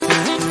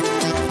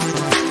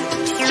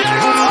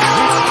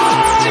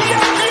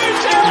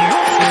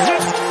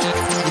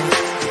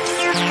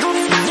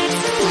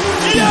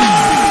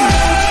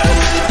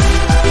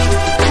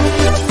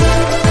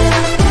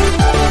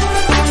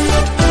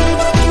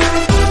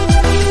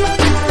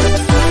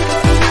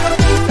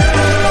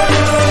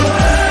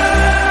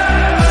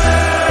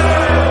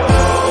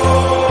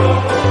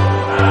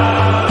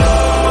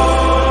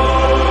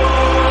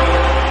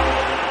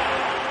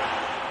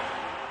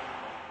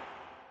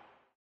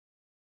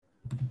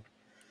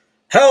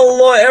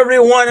Hello,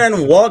 everyone,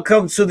 and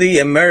welcome to the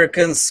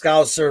American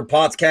Scouser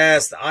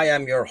podcast. I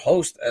am your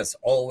host, as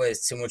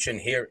always, Timuchin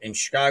here in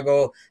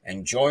Chicago,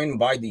 and joined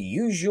by the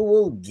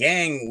usual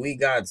gang. We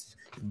got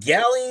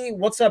Gally.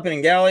 What's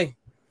happening, Gally?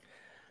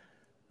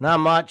 Not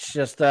much,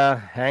 just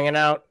hanging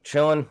out,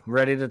 chilling,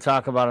 ready to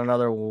talk about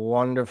another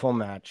wonderful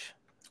match.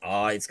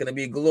 It's going to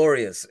be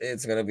glorious.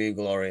 It's going to be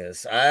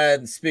glorious.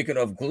 And speaking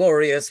of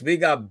glorious, we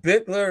got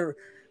Bickler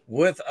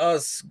with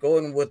us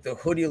going with the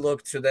hoodie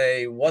look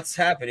today. What's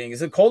happening?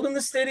 Is it cold in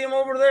the stadium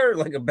over there?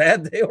 Like a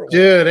bad day or what?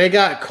 Dude, it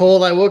got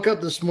cold. I woke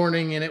up this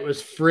morning and it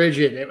was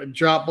frigid. It would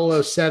drop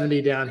below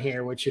 70 down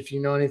here, which if you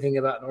know anything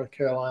about North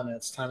Carolina,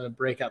 it's time to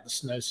break out the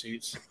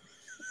snowsuits.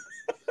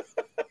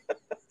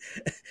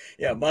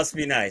 Yeah, must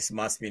be nice.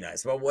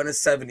 But when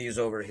it's 70s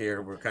over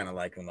here, we're kind of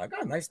like,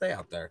 oh, nice day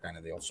out there kind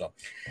of deal. So,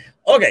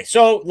 okay.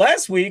 So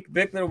last week,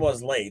 Bickler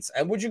was late.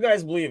 And would you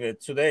guys believe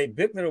it? Today,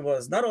 Bickler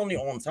was not only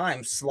on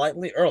time,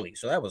 slightly early.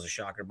 So that was a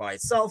shocker by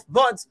itself.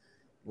 But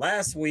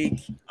last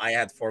week, I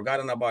had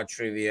forgotten about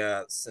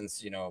trivia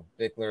since,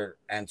 Bickler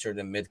entered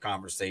in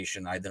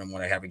mid-conversation. I didn't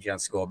want to have a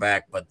chance to go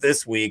back. But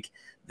this week,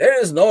 there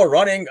is no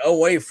running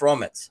away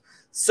from it.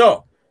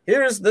 So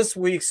here's this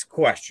week's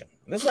question.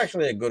 This is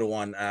actually a good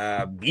one.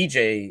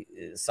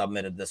 BJ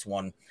submitted this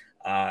one,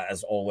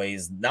 as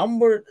always.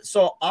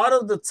 So out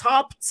of the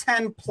top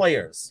 10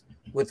 players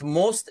with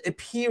most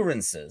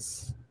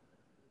appearances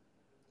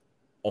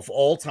of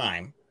all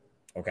time,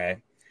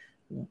 okay,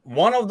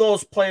 one of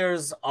those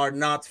players are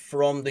not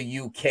from the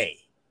UK.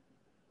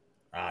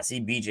 See,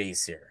 BJ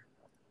is here.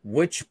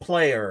 Which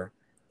player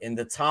in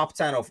the top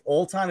 10 of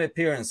all-time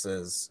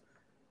appearances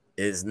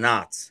is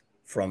not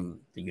from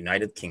the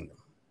United Kingdom?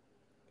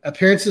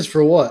 Appearances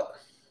for what?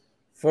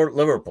 For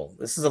Liverpool.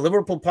 This is a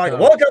Liverpool podcast.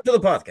 Welcome to the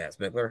podcast,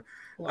 Bickler.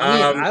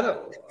 I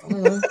don't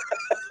know.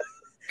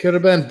 Could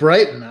have been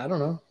Brighton. I don't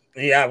know.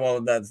 Yeah,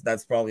 well,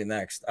 that's probably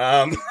next.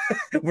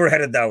 We're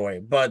headed that way.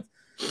 But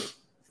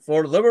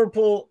for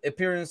Liverpool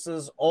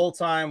appearances all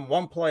time,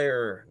 one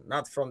player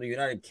not from the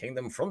United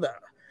Kingdom, from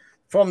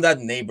that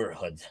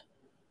neighborhood.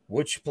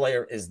 Which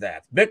player is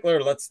that?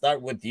 Bickler, let's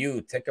start with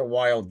you. Take a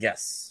wild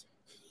guess.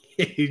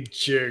 You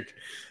jerk.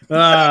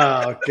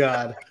 Oh,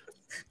 God.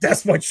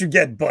 That's what you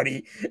get,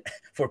 buddy,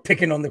 for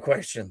picking on the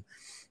question.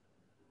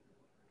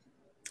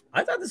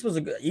 I thought this was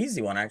an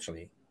easy one,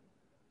 actually.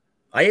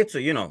 I hate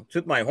to,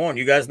 toot my horn.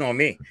 You guys know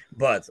me,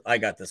 but I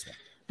got this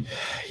one.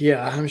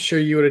 Yeah, I'm sure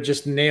you would have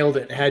just nailed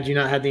it had you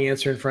not had the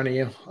answer in front of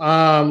you.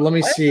 Let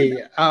me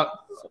see.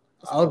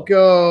 I'll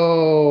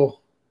go.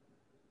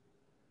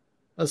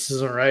 This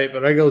isn't right,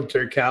 but I go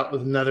Dirk out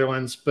with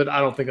Netherlands, but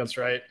I don't think that's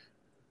right.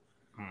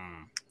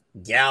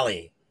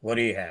 Gally. What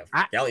do you have?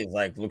 Gally's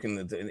like looking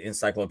at the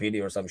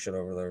encyclopedia or some shit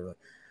over there.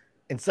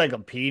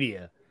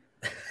 Encyclopedia.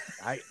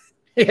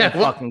 Yeah,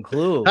 fucking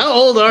clue. How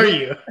old are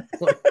you?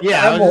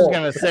 Yeah, I was just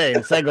gonna say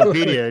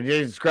encyclopedia.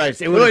 Jesus Christ!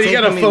 You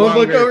got a phone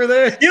book over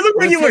there? You look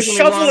like you were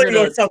shuffling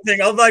or something.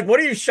 I was like, "What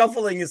are you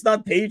shuffling? It's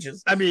not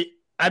pages." I'd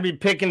be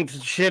picking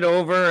shit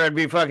over. I'd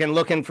be fucking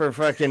looking for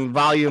fucking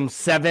volume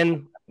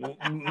 7.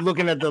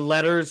 Looking at the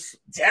letters.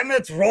 Damn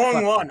it,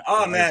 wrong one.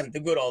 Oh man,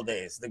 the good old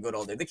days.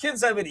 The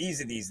kids have it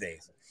easy these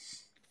days.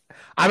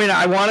 I mean,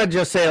 I want to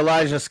just say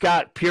Elijah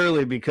Scott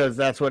purely because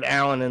that's what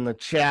Alan in the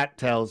chat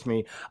tells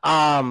me.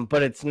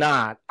 But it's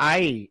not.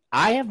 I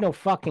have no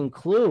fucking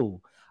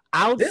clue.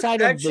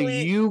 Outside of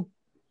the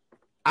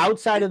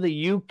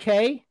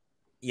UK?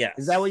 Yes.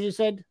 Is that what you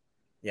said?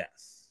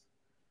 Yes.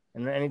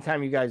 And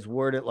anytime you guys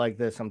word it like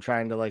this, I'm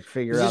trying to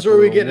figure out. Is this where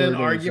we get in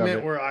an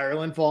argument where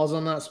Ireland falls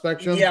on that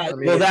spectrum? Yeah, I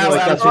mean, well,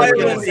 that's what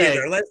we're going to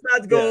say. Let's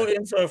not go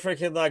into a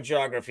freaking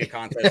geography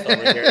contest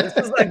over here. This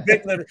is like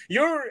Bickler.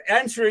 You're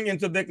entering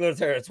into Bickler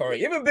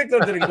territory. Even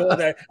Bickler didn't go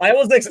there. I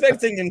was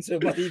expecting him to,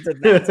 but he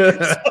did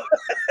not.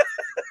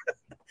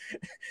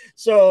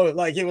 So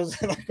he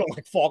was on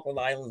Falkland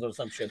Islands or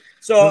some shit.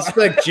 So I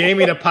expect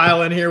Jamie to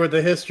pile in here with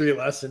a history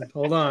lesson.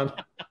 Hold on.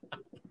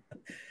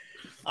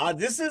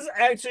 This is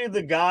actually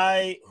the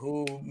guy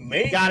who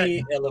made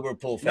me a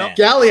Liverpool fan. No,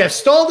 Gally, I've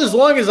stalled as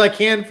long as I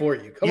can for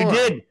you. Come on.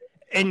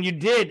 You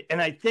did, and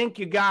I think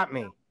you got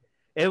me.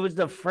 It was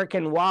the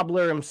freaking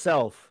wobbler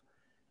himself,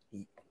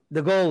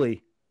 the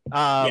goalie,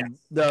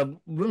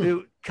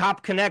 the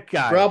Cop Connect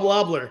guy, Rob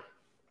Wobbler.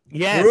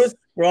 Yes, Bruce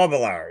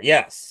Grobbelaar,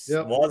 yes,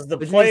 was the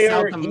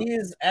player.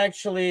 He's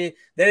actually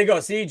there. You go.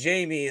 See,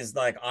 Jamie is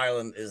like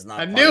Ireland is not.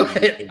 I knew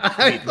it.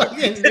 I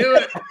fucking knew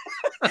it.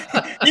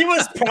 He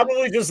was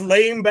probably just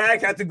laying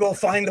back, had to go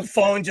find the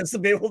phone just to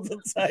be able to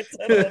type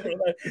that over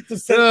there.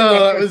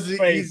 That was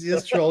the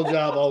easiest troll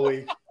job all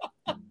week.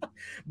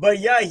 But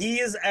yeah, he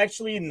is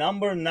actually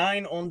number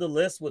 9 on the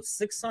list with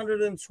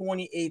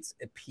 628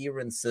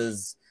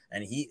 appearances,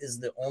 and he is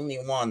the only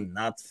one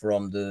not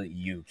from the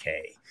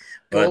UK.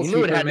 But you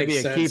knew it had to be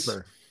a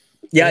keeper.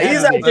 Yeah,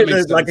 he's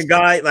actually like a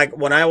guy. Like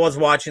when I was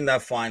watching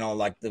that final,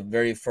 like the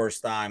very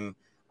first time.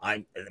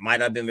 It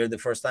might have been the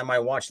first time I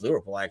watched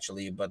Liverpool,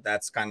 actually, but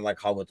that's kind of like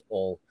how it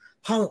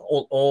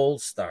all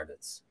started.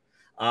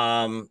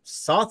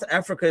 South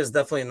Africa is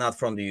definitely not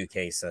from the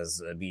UK,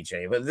 says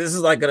BJ. But this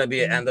is like going to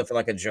be an end of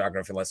like a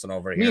geography lesson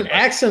over here.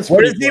 Accent's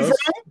where is he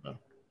from?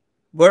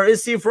 Where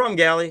is he from,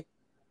 Gally?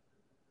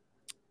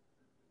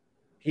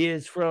 He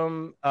is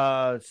from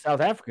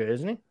South Africa,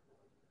 isn't he?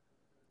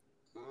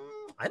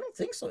 I don't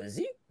think so. Is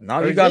he?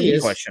 Now you got me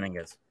questioning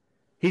it.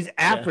 He's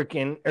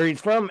African, or he's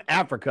from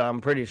Africa,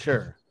 I'm pretty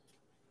sure.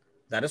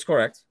 That is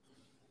correct.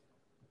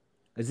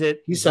 Is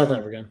it? He's South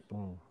African.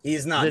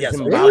 He's not. Yes,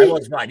 I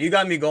was right. You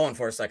got me going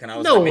for a second. I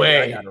was no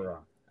way. I got it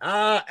wrong.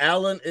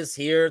 Alan is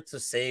here to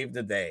save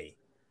the day.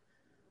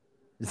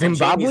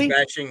 Zimbabwe?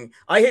 Bashing.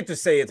 I hate to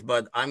say it,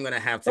 but I'm going to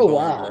have to go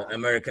on the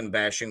American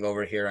bashing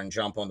over here and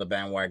jump on the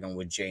bandwagon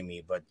with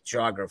Jamie. But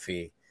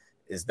geography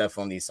is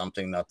definitely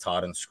something not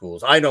taught in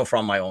schools. I know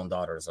from my own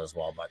daughters as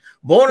well. But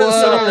born in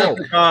South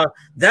Africa,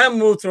 then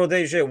moved to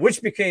Rhodesia,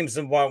 which became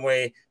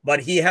Zimbabwe, but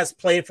he has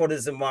played for the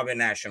Zimbabwe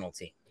national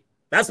team.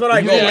 That's what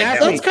I go like.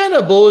 That's kind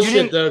of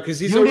bullshit, though, because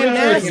he's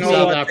originally in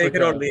South Africa. Take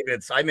it or leave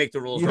it. I make the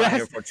rules right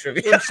here for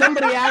trivia. If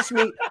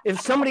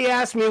somebody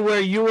asked me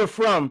where you were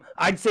from,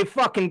 I'd say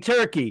fucking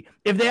Turkey.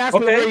 If they asked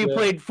me where you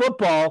played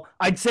football,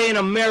 I'd say in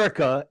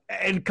America,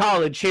 in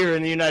college here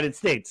in the United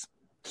States.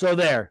 So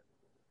there.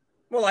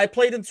 Well, I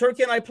played in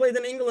Turkey and I played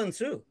in England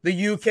too.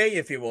 The UK,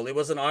 if you will. It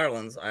was in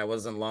Ireland. I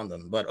was in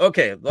London. But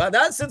okay,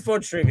 that's it for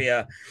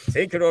trivia.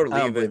 Take it or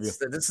leave it.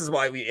 This is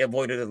why we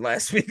avoided it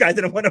last week. I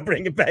didn't want to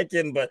bring it back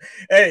in. But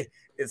hey,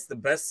 it's the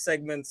best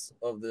segments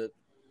of the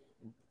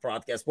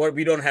broadcast.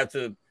 We don't have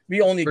to. We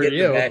only get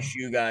to bash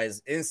you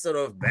guys instead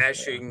of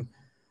bashing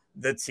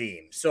the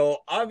team.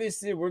 So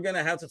obviously, we're going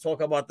to have to talk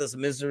about this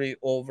misery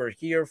over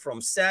here from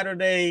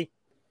Saturday.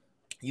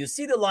 You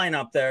see the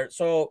lineup there.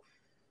 So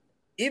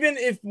even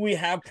if we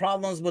have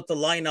problems with the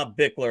lineup,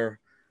 Bickler,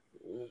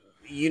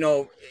 you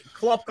know,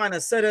 Klopp kind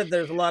of said it.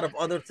 There's a lot of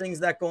other things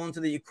that go into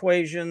the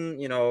equation.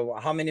 You know,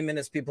 how many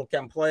minutes people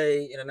can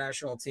play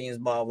international teams,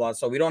 blah, blah.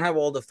 So we don't have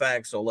all the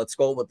facts. So let's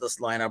go with this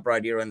lineup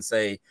right here and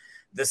say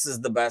this is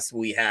the best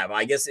we have.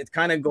 I guess it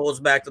kind of goes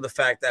back to the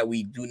fact that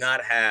we do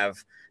not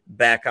have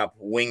backup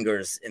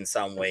wingers in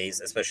some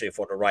ways, especially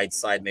for the right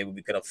side. Maybe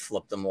we could have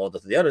flipped them over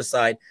to the other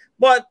side.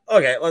 But,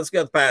 okay, let's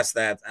get past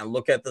that and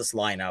look at this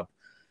lineup.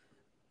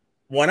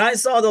 When I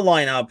saw the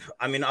lineup,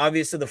 I mean,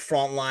 obviously the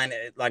front line,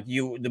 like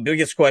the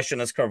biggest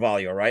question is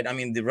Carvalho, right? I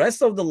mean, the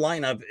rest of the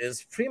lineup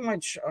is pretty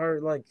much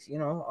our, like, you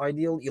know,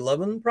 ideal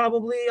 11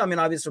 probably. I mean,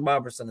 obviously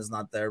Robertson is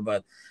not there,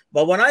 but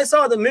when I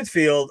saw the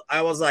midfield,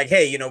 I was like,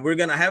 hey, you know, we're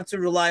going to have to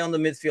rely on the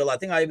midfield. I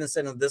think I even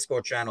said in the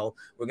Discord channel,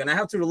 we're going to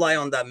have to rely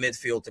on that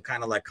midfield to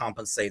kind of like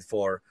compensate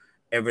for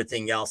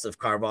everything else if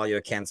Carvalho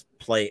can't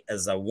play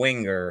as a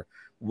winger.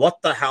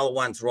 What the hell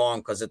went wrong?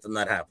 Because it did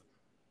not happen.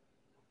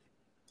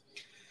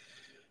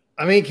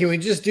 I mean, can we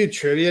just do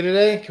trivia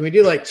today? Can we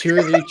do like 2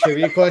 or 3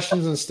 trivia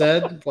questions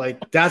instead? Like,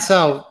 that's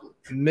how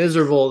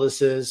miserable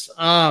this is.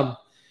 I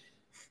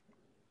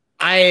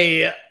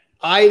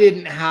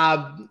didn't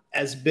have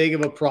as big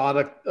of a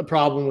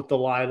problem with the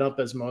lineup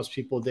as most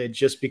people did,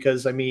 just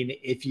because, I mean,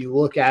 if you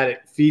look at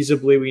it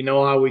feasibly, we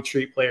know how we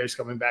treat players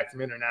coming back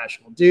from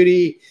international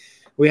duty.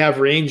 We have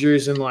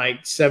Rangers in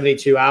like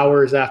 72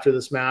 hours after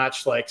this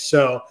match. Like,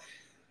 so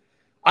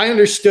I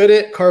understood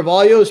it.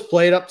 Carvalho's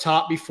played up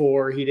top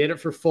before. He did it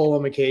for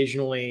Fulham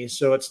occasionally,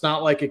 so it's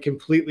not like a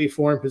completely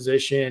foreign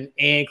position.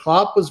 And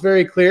Klopp was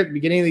very clear at the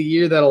beginning of the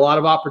year that a lot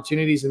of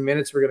opportunities and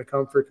minutes were going to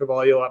come for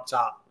Carvalho up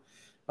top,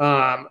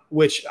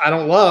 which I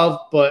don't love.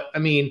 But, I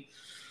mean,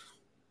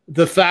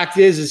 the fact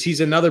is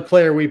he's another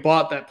player we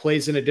bought that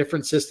plays in a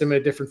different system,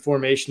 in a different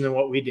formation than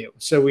what we do.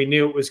 So we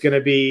knew it was going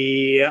to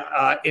be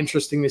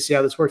interesting to see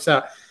how this works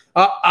out.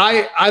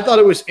 I thought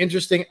it was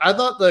interesting. I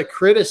thought the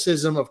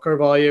criticism of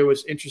Carvalho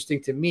was interesting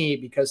to me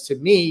because, to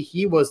me,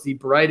 he was the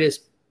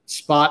brightest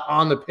spot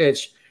on the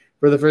pitch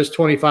for the first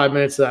 25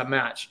 minutes of that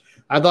match.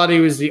 I thought he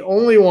was the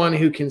only one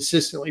who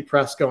consistently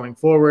pressed going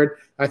forward.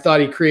 I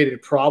thought he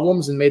created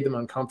problems and made them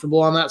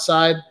uncomfortable on that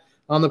side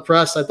on the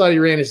press. I thought he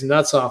ran his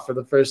nuts off for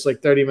the first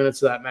 30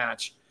 minutes of that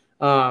match.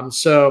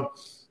 So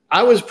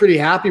I was pretty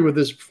happy with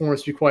his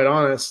performance, to be quite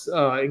honest,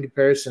 in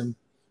comparison.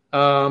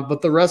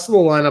 But the rest of the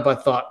lineup, I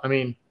thought, I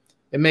mean,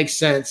 it makes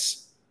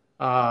sense.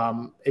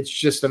 It's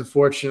just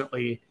unfortunate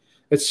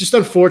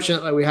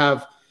that we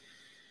have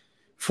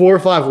 4 or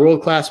 5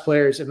 world-class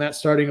players in that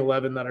starting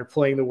 11 that are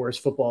playing the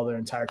worst football of their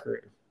entire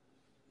career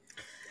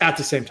at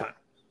the same time.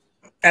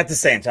 At the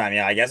same time,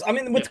 yeah, I guess. I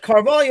mean, with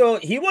Carvalho,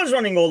 he was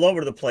running all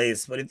over the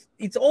place, but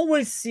it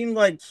always seemed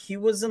like he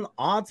was in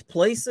odd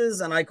places,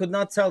 and I could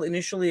not tell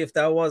initially if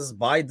that was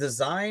by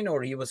design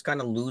or he was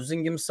kind of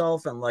losing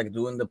himself and like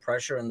doing the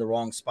pressure in the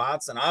wrong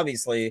spots. And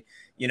obviously,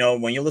 you know,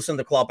 when you listen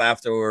to Klopp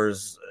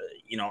afterwards,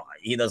 you know,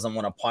 he doesn't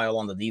want to pile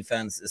on the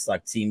defense. It's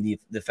like team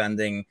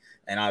defending,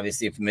 and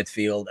obviously if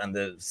midfield and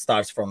the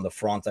starts from the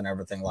front and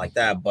everything like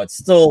that. But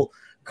still,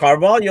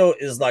 Carvalho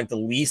is like the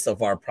least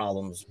of our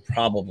problems,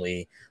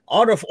 probably.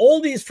 Out of all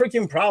these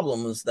freaking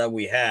problems that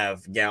we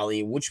have,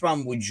 Gally, which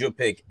one would you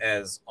pick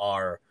as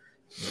our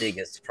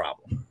biggest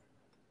problem?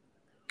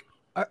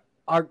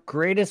 Our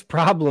greatest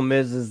problem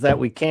is that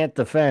we can't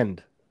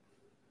defend.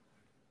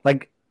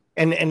 Like,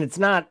 and it's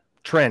not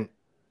Trent,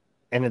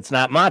 and it's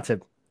not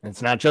Matip, and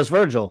it's not just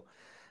Virgil,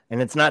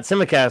 and it's not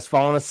Tsimikas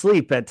falling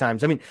asleep at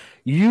times. I mean,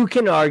 you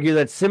can argue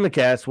that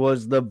Tsimikas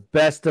was the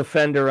best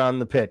defender on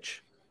the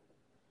pitch.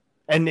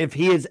 And if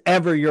he is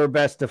ever your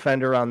best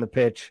defender on the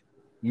pitch,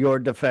 your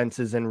defense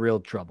is in real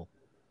trouble,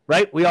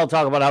 right? We all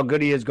talk about how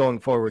good he is going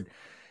forward.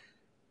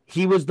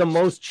 He was the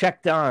most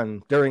checked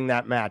on during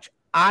that match.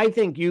 I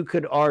think you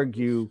could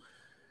argue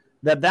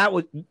that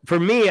was, for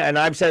me, and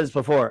I've said this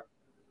before,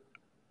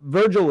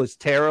 Virgil was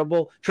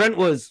terrible. Trent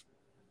was,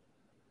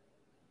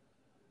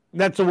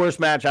 that's the worst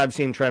match I've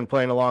seen Trent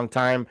play in a long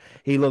time.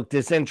 He looked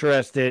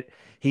disinterested.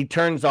 He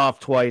turns off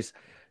twice.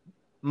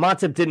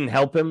 Matip didn't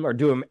help him or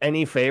do him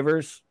any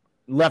favors.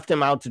 Left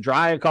him out to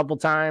dry a couple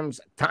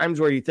times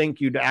where you think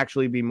you'd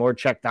actually be more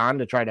checked on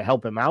to try to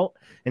help him out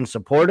and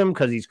support him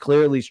because he's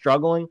clearly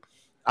struggling.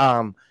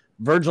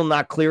 Virgil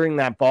not clearing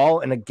that ball.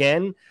 And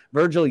again,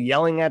 Virgil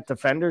yelling at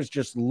defenders,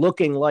 just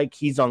looking like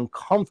he's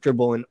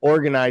uncomfortable in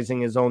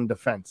organizing his own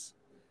defense.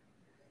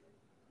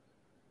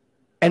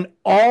 And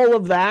all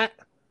of that,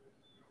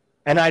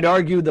 and I'd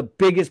argue the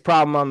biggest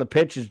problem on the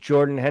pitch is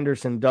Jordan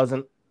Henderson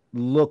doesn't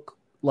look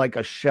like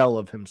a shell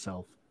of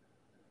himself.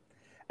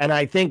 And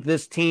I think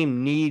this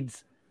team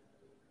needs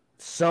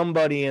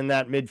somebody in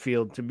that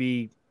midfield to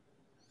be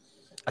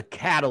a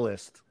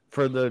catalyst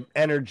for the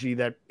energy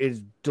that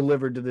is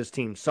delivered to this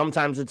team.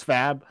 Sometimes it's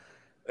Fab.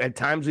 At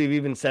times we've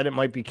even said it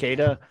might be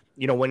Keita,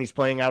 when he's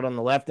playing out on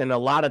the left. And a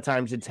lot of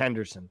times it's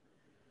Henderson.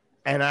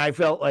 And I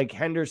felt like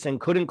Henderson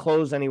couldn't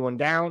close anyone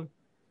down.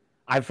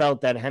 I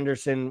felt that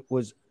Henderson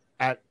was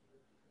at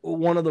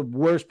one of the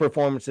worst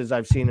performances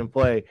I've seen him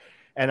play.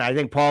 And I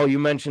think, Paul, you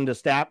mentioned a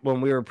stat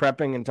when we were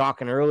prepping and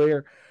talking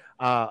earlier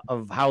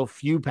of how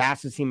few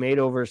passes he made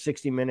over a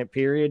 60-minute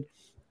period.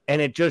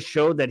 And it just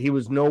showed that he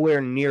was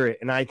nowhere near it.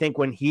 And I think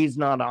when he's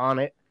not on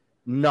it,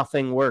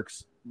 nothing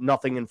works.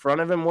 Nothing in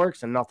front of him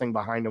works and nothing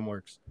behind him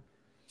works.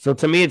 So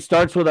to me, it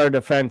starts with our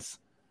defense,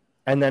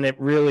 and then it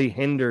really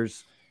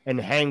hinders and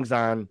hangs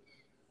on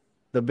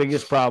the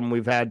biggest problem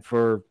we've had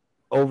for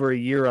over a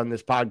year on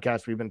this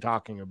podcast we've been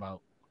talking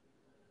about.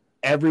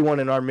 Everyone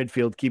in our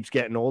midfield keeps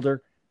getting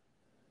older,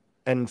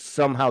 and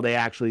somehow they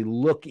actually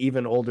look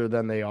even older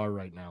than they are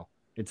right now.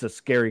 It's a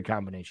scary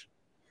combination.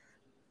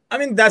 I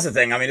mean, that's the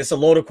thing. I mean, it's a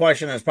loaded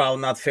question. It's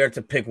probably not fair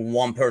to pick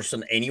one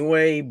person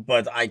anyway,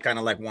 but I kind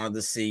of wanted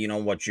to see,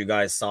 what you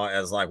guys saw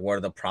as where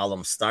the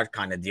problems start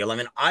kind of deal. I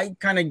mean, I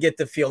kind of get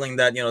the feeling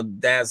that,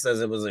 Dad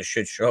says it was a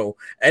shit show,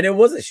 and it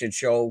was a shit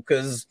show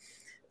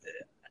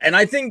and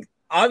I think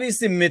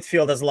obviously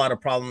midfield has a lot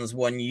of problems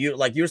when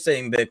you're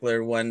saying,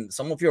 Bickler, when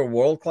some of your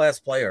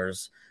world-class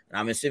players, and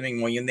I'm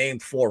assuming when you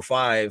named 4 or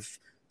 5,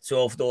 2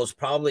 of those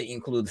probably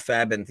include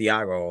Fab and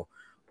Thiago,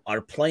 are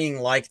playing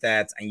like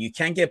that, and you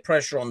can't get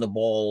pressure on the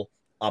ball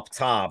up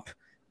top.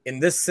 In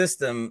this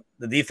system,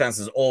 the defense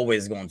is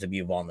always going to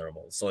be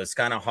vulnerable. So it's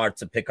kind of hard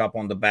to pick up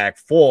on the back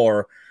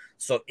 4.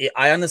 So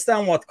I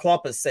understand what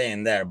Klopp is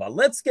saying there, but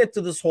let's get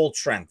to this whole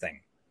Trent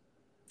thing.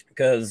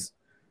 Because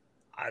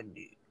I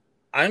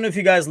don't know if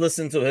you guys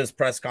listened to his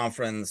press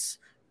conference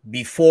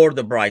before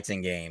the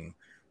Brighton game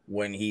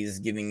when he's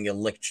giving a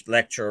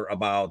lecture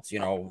about,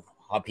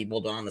 how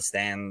people don't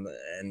understand,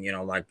 and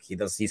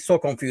he's so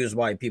confused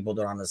why people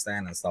don't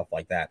understand and stuff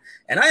like that.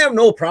 And I have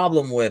no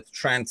problem with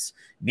Trent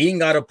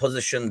being out of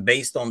position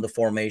based on the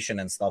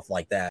formation and stuff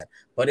like that.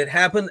 But it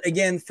happened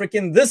again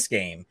freaking this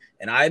game.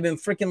 And I've been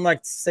freaking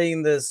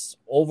saying this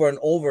over and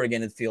over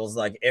again. It feels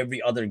like every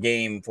other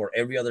game for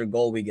every other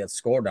goal we get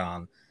scored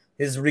on.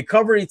 His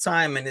recovery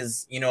time and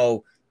his,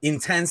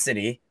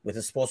 intensity, which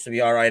is supposed to be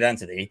our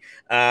identity,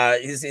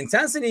 his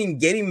intensity in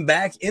getting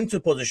back into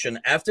position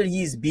after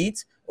he's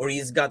beat or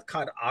he's got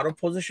caught out of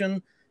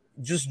position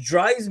just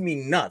drives me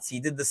nuts.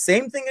 He did the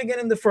same thing again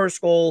in the first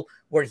goal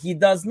where he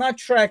does not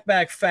track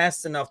back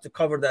fast enough to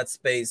cover that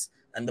space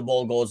and the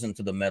ball goes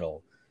into the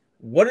middle.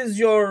 What is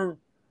your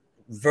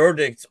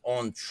verdict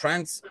on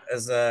Trent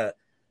as a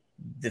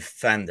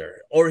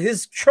defender or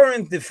his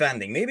current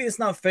defending? Maybe it's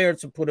not fair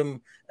to put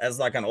him as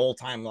an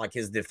all-time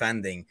his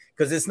defending,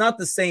 because it's not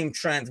the same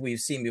Trent we've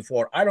seen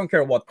before. I don't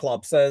care what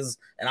Klopp says,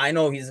 and I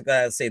know he's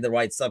gonna say the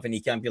right stuff and he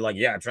can't be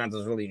yeah, Trent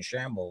is really in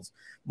shambles.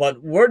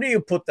 But where do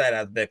you put that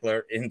at,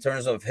 Bickler, in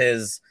terms of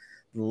his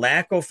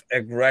lack of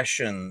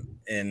aggression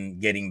in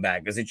getting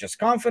back? Is it just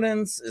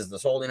confidence? Is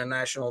this whole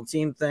international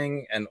team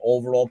thing and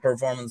overall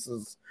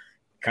performances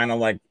kind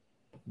of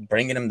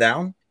bringing him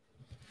down?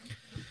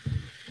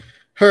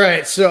 All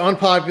right, so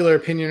unpopular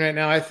opinion right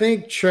now. I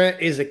think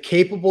Trent is a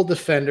capable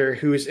defender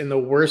who is in the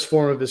worst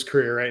form of his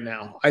career right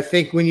now. I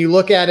think when you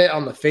look at it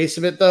on the face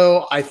of it,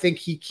 though, I think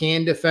he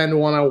can defend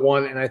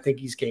one-on-one, and I think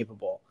he's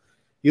capable.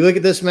 You look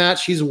at this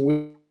match, he's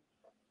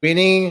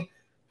winning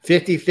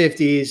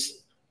 50-50s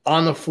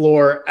on the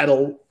floor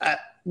at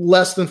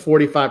less than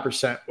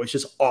 45%, which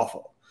is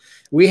awful.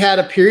 We had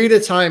a period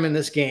of time in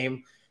this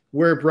game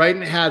where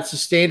Brighton had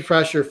sustained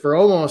pressure for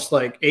almost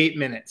 8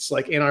 minutes,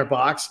 in our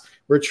box,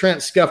 where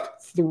Trent scuffed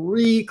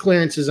 3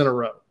 clearances in a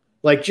row,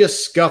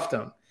 just scuffed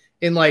them.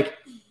 And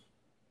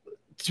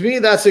To me,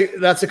 that's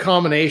a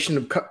combination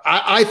of.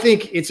 I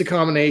think it's a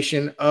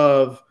combination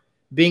of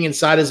being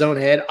inside his own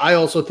head. I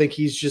also think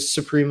he's just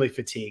supremely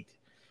fatigued.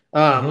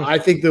 I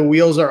think the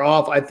wheels are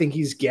off. I think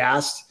he's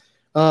gassed.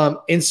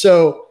 And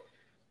so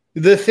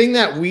the thing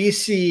that we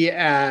see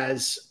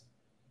as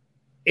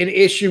an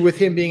issue with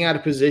him being out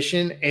of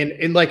position,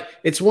 and like,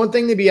 it's one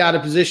thing to be out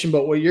of position,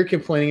 but what you're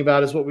complaining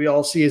about is what we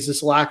all see is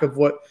this lack of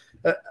what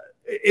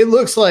it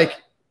looks like.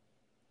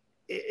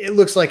 It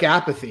looks like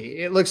apathy.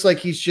 It looks like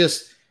he's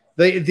just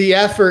the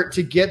effort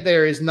to get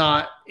there is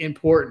not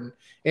important.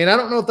 And I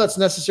don't know if that's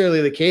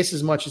necessarily the case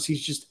as much as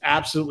he's just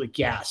absolutely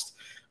gassed.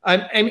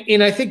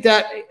 And I think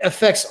that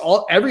affects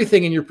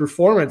everything in your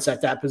performance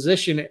at that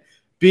position,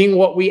 being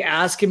what we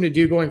ask him to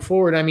do going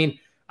forward. I mean,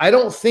 I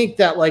don't think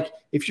that, like,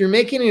 if you're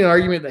making an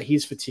argument that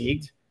he's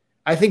fatigued,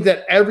 I think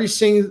that every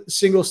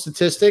single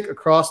statistic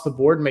across the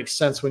board makes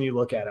sense when you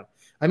look at him.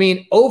 I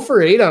mean, 0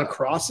 for 8 on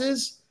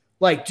crosses,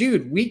 like,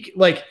 dude,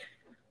 like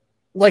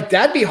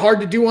that'd be hard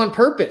to do on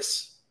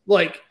purpose.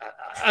 Like,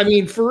 I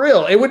mean, for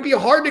real, it would be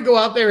hard to go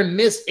out there and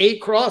miss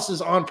 8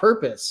 crosses on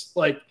purpose.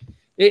 Like,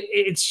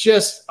 it's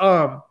just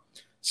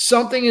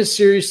something is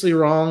seriously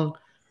wrong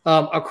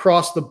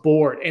across the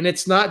board, and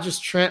it's not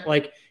just Trent.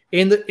 Like,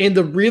 in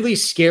the really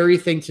scary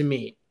thing to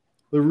me,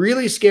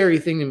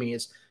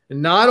 is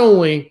not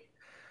only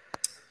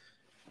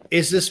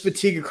is this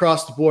fatigue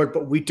across the board,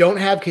 but we don't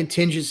have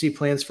contingency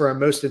plans for our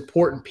most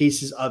important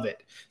pieces of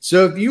it.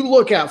 So if you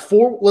look at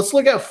let's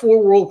look at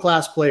 4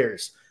 world-class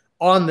players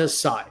on this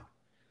side.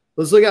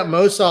 Let's look at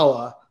Mo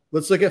Salah.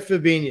 Let's look at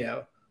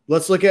Fabinho.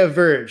 Let's look at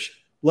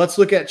Verge. Let's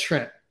look at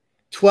Trent.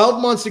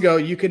 12 months ago,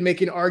 you could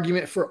make an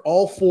argument for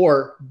all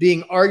 4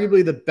 being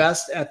arguably the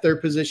best at their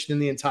position in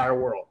the entire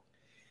world.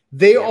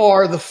 They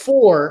are the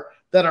 4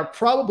 that are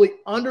probably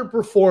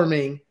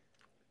underperforming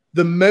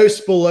the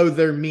most below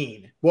their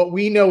mean, what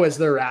we know as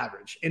their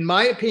average. In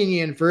my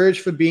opinion,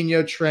 Verge,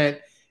 Fabinho, Trent,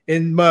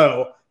 and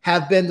Mo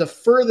have been the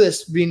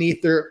furthest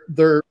beneath their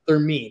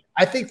mean.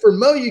 I think for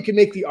Mo, you can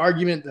make the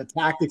argument that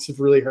tactics have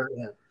really hurt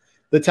him,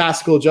 the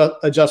tactical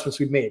adjustments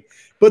we've made.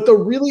 But the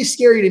really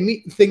scary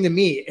thing to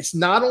me is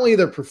not only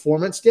their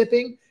performance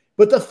dipping,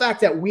 but the fact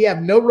that we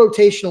have no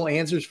rotational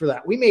answers for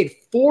that. We made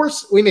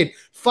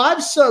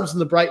 5 subs in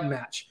the Brighton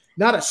match.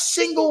 Not a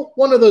single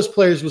one of those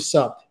players was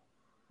subbed.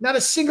 Not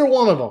a single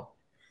one of them.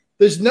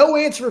 There's no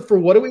answer for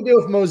what do we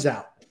do if Mo's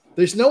out.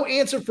 There's no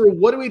answer for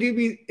what do we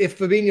do if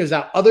Fabinho's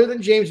out, other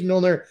than James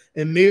Milner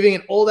and moving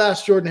an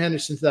old-ass Jordan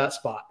Henderson to that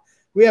spot.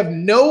 We have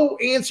no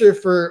answer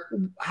for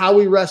how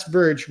we rest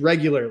Verge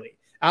regularly,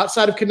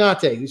 outside of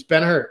Konate, who's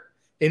been hurt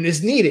and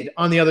is needed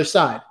on the other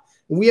side.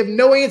 We have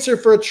no answer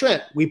for a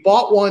Trent. We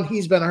bought one.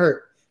 He's been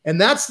hurt. And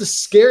that's the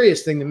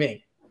scariest thing to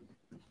me.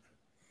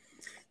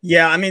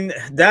 Yeah, I mean,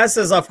 that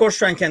says, of course,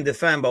 Trent can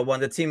defend, but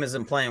when the team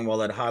isn't playing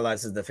well, it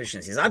highlights his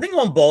deficiencies. I think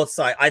on both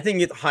sides, I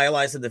think it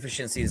highlights the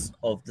deficiencies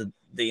of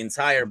the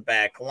entire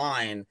back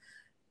line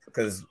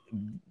because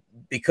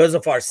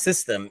of our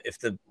system. If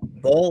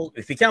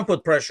we can't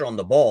put pressure on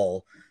the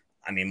ball,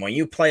 I mean, when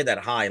you play that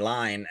high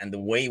line and the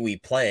way we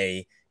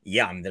play,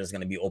 yeah, I mean, there's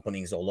going to be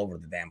openings all over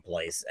the damn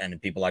place, and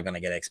people are going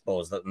to get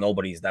exposed.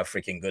 Nobody's that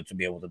freaking good to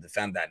be able to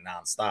defend that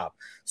nonstop.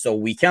 So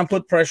we can't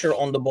put pressure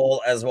on the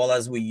ball as well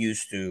as we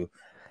used to.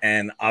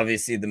 And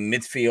obviously the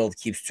midfield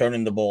keeps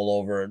turning the ball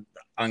over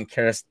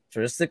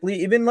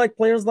uncharacteristically. Even like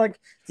players like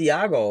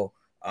Thiago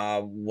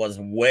was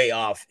way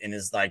off in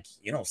his, like,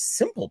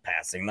 simple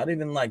passing, not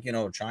even like,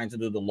 trying to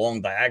do the long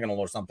diagonal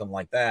or something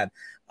like that.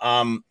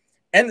 And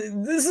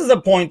this is a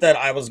point that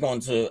I was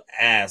going to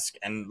ask,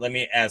 and let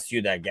me ask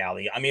you that,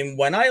 Gally. I mean,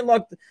 when I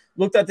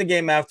looked at the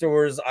game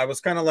afterwards, I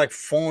was kind of like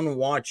phone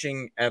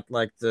watching at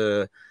like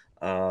the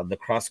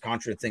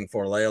cross-country thing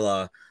for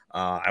Layla.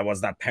 I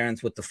was that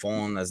parent with the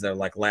phone as they're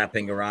like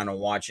lapping around and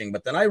watching.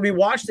 But then I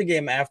rewatched the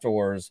game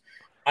afterwards.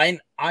 I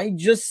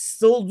just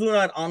still do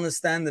not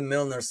understand the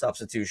Milner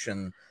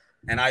substitution,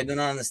 and I do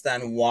not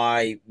understand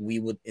why we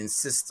would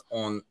insist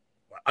on.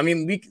 I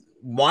mean,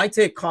 why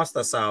take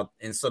Costas out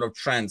instead of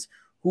Trent,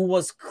 who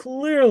was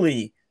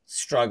clearly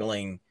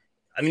struggling?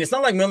 I mean, it's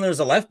not like Milner's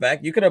a left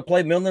back. You could have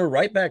played Milner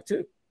right back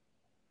too.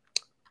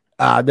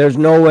 There's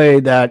no way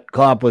that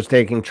Klopp was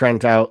taking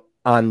Trent out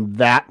on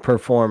that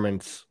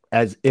performance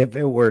as if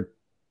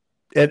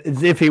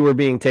he were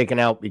being taken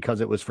out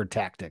because it was for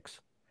tactics.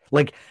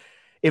 Like,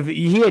 if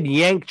he had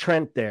yanked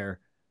Trent there,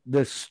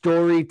 the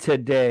story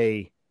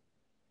today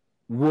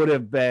would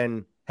have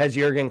been, has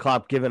Jurgen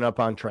Klopp given up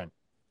on Trent?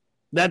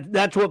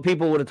 That's what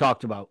people would have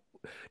talked about.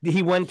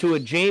 He went to a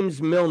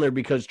James Milner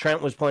because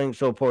Trent was playing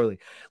so poorly.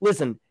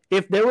 Listen,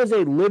 if there was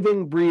a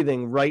living,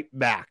 breathing right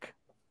back,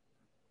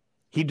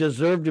 he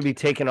deserved to be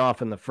taken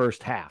off in the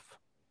first half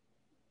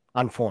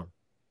on form,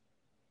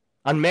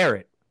 on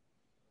merit.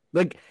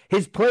 Like,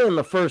 his play in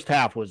the first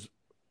half was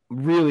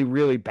really,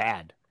 really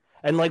bad.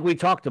 And like we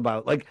talked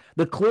about, like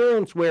the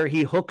clearance where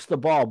he hooks the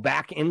ball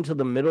back into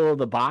the middle of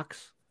the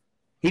box,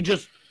 he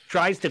just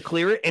tries to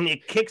clear it and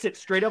it kicks it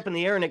straight up in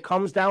the air and it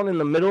comes down in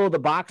the middle of the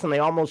box and they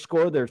almost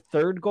score their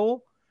 3rd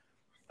goal.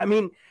 I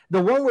mean,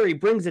 the one where he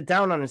brings it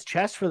down on his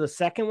chest for the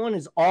second one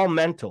is all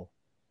mental.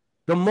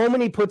 The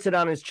moment he puts it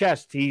on his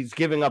chest, he's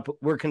giving up.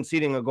 We're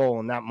conceding a goal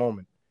in that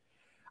moment.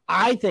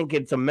 I think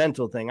it's a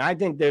mental thing. I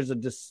think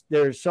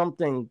there's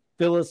something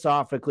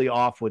philosophically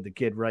off with the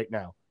kid right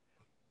now.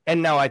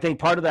 And now I think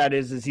part of that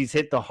is he's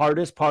hit the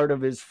hardest part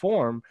of his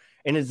form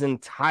in his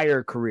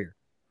entire career.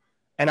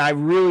 And I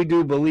really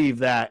do believe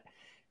that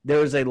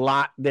there's a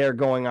lot there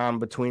going on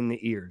between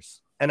the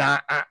ears. And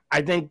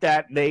I think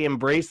that they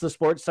embrace the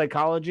sports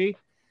psychology,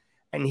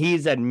 and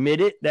he's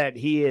admitted that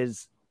he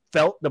has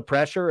felt the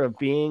pressure of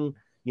being,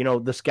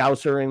 the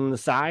scouser in the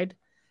side.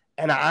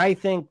 And I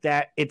think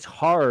that it's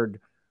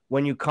hard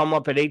when you come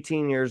up at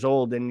 18 years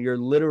old and you're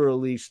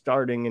literally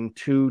starting in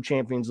 2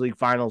 Champions League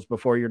finals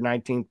before your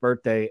 19th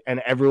birthday, and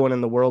everyone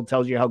in the world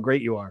tells you how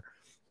great you are.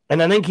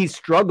 And I think he's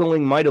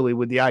struggling mightily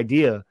with the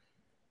idea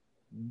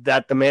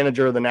that the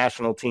manager of the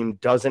national team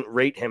doesn't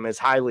rate him as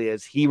highly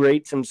as he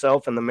rates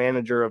himself and the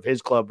manager of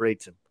his club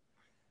rates him.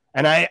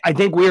 And I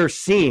think we are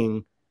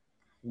seeing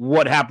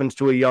what happens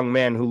to a young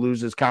man who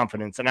loses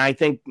confidence. And I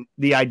think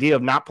the idea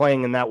of not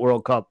playing in that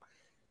World Cup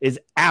is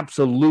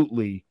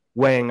absolutely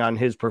weighing on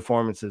his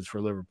performances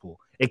for Liverpool.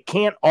 It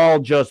can't all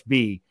just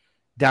be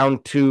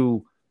down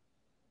to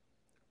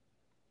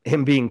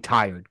him being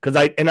tired.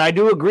 I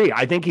do agree.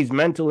 I think he's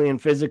mentally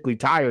and physically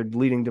tired,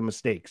 leading to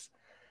mistakes.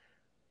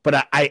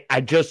 But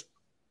I just,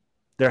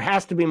 there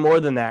has to be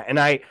more than that. And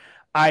I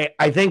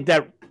think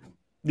that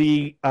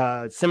the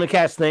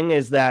Simicast thing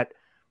is that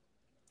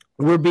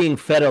we're being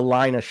fed a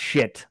line of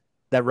shit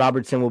that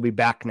Robertson will be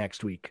back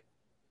next week.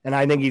 And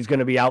I think he's going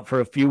to be out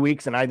for a few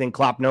weeks. And I think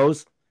Klopp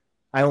knows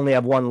I only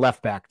have one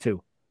left back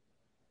too.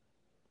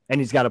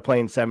 And he's got to play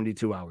in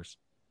 72 hours.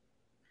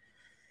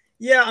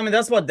 Yeah, I mean,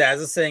 that's what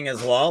Daz is saying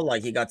as well.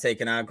 Like, he got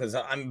taken out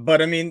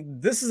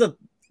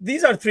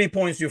these are 3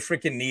 points you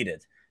freaking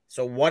needed.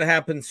 So what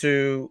happened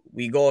to,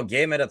 we go a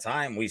game at a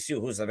time, we see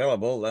who's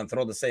available and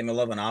throw the same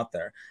 11 out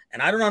there.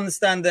 And I don't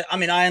understand that. I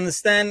mean, I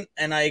understand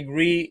and I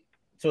agree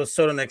to a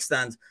certain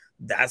extent.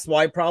 That's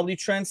why probably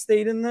Trent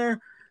stayed in there.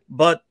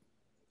 But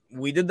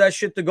we did that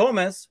shit to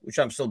Gomez, which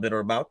I'm still bitter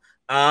about.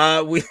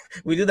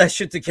 We did that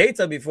shit to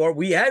Keita before.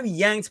 We have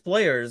yanked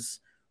players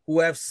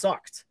who have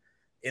sucked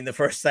in the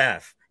first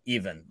half,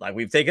 even. Like,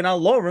 we've taken out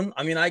Lauren.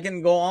 I mean, I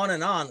can go on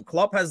and on.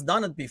 Klopp has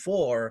done it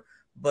before.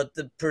 But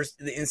the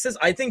insist,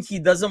 I think he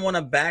doesn't want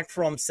to back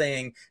from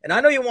saying, and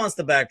I know he wants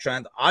to back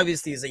Trent.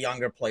 Obviously, he's a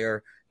younger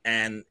player,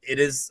 and it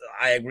is.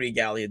 I agree,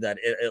 Gally, that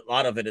a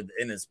lot of it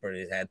in his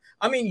pretty head.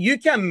 I mean, you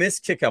can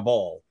miskick a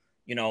ball.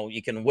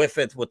 You can whiff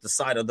it with the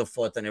side of the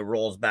foot and it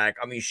rolls back.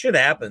 I mean, shit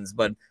happens,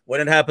 but when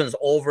it happens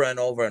over and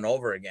over and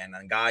over again,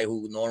 and a guy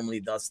who normally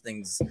does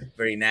things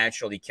very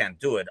naturally can't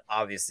do it.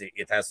 Obviously,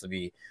 it has to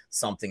be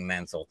something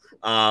mental.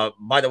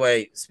 By the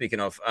way, speaking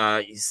of,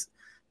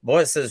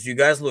 Boy says, you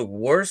guys look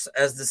worse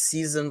as the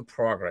season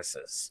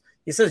progresses.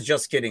 He says,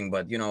 just kidding,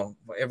 but,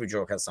 every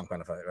joke has some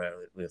kind of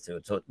to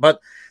it. But,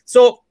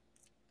 so,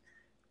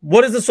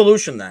 what is the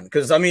solution then?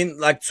 Because, I mean,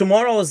 like,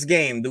 tomorrow's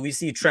game, do we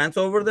see Trent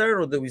over there,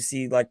 or do we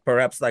see, like,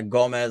 perhaps, like,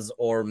 Gomez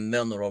or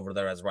Milner over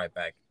there as right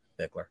back,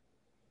 Bickler?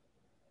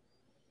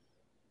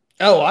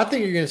 Oh, I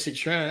think you're going to see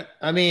Trent.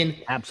 I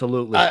mean,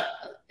 absolutely.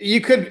 You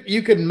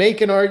could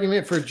make an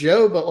argument for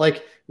Joe, but,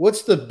 like, what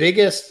is the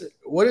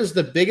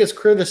biggest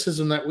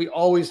criticism that we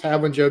always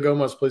have when Joe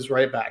Gomez plays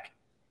right back?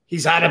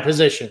 He's out of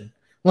position.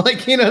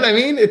 Like, you know what I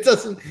mean? And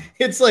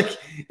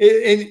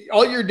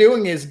all you're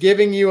doing is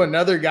giving you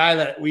another guy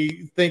that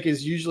we think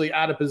is usually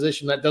out of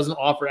position that doesn't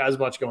offer as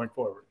much going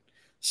forward.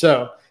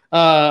 So,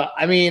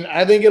 I mean,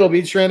 I think it'll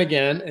be Trent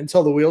again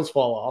until the wheels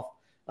fall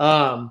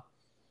off.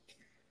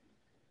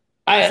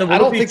 I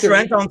don't think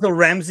Trent until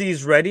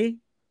Ramsey's ready.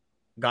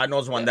 God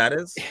knows when that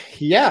is.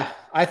 Yeah,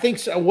 I think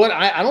so.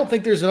 I don't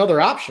think there's another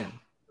option.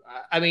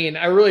 I mean,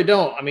 I really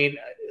don't. I mean,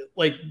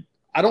 like,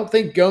 I don't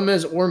think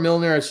Gomez or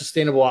Milner are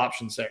sustainable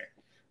options there.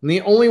 And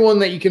the only one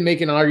that you can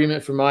make an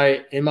argument for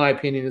in my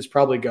opinion, is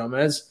probably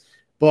Gomez.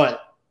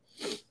 But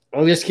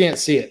I just can't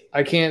see it.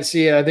 I can't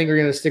see it. I think we're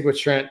going to stick with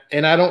Trent.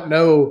 And I don't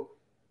know.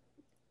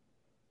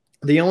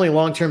 The only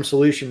long-term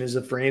solution is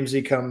if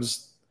Ramsey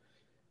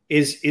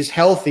is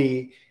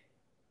healthy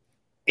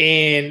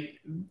and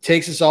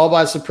takes us all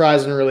by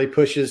surprise and really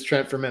pushes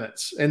Trent for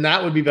minutes. And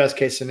that would be best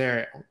case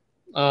scenario.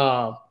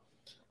 But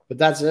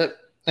that's it.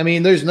 I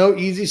mean, there's no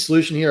easy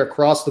solution here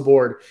across the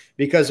board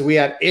because we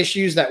had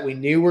issues that we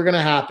knew were going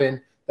to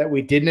happen that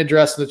we didn't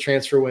address in the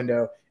transfer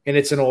window, and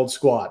it's an old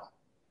squad.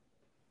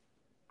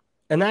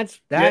 And that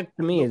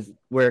to me is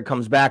where it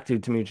comes back to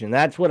Timuchin.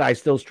 That's what I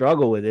still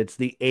struggle with. It's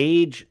the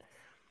age.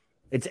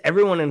 It's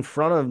everyone in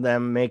front of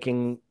them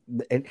making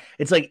it.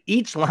 It's like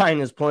each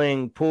line is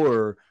playing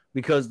poor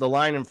because the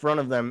line in front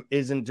of them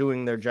isn't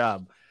doing their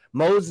job.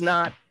 Mo's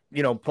not,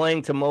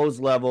 playing to Mo's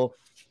level.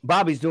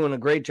 Bobby's doing a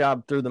great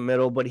job through the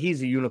middle, but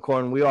he's a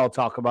unicorn. We all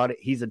talk about it.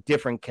 He's a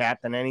different cat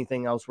than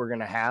anything else we're going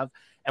to have.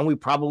 And we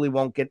probably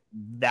won't get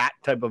that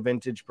type of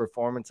vintage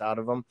performance out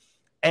of him.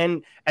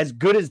 And as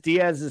good as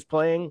Diaz is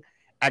playing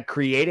at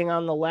creating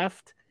on the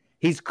left,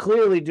 he's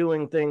clearly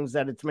doing things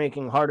that it's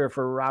making harder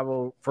for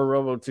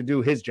Robo to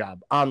do his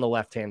job on the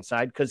left-hand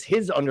side because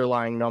his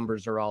underlying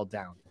numbers are all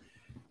down.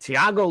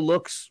 Thiago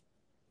looks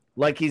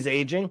like he's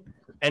aging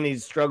and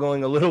he's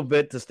struggling a little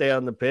bit to stay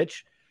on the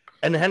pitch.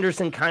 And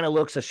Henderson kind of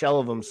looks a shell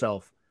of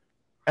himself.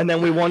 And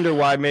then we wonder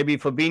why maybe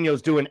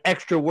Fabinho's doing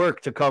extra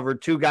work to cover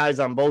two guys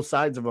on both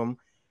sides of him.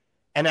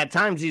 And at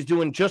times he's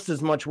doing just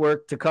as much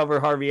work to cover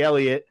Harvey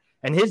Elliott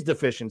and his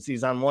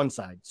deficiencies on one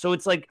side. So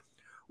it's like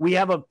we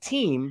have a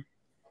team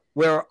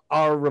where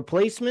our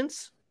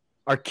replacements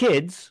are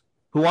kids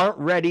who aren't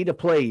ready to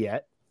play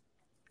yet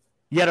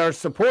our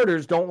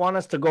supporters don't want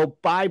us to go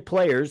buy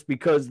players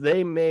because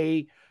they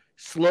may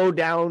slow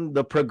down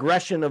the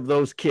progression of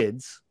those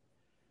kids.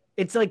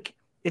 It's like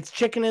it's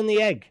chicken and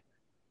the egg.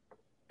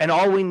 And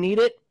all we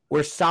needed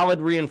were solid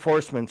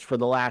reinforcements for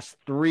the last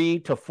 3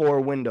 to 4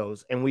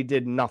 windows, and we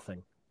did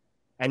nothing.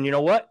 And you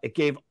know what? It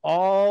gave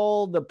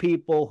all the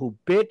people who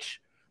bitch,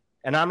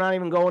 and I'm not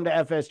even going to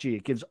FSG,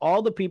 it gives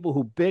all the people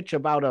who bitch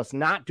about us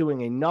not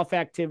doing enough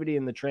activity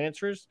in the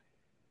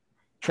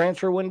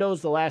transfer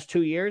windows the last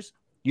 2 years.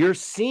 You're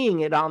seeing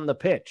it on the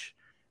pitch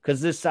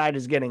because this side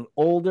is getting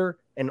older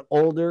and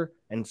older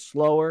and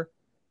slower.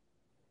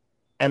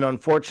 And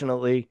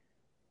unfortunately,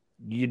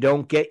 you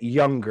don't get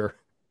younger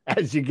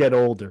as you get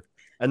older.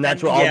 And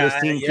that's what all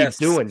this team keeps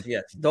doing.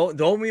 Yes.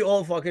 Don't we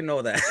all fucking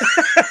know that?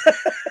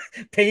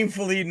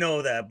 Painfully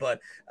know that.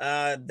 But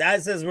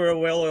that says we're a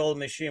well-oiled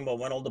machine, but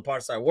when all the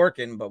parts are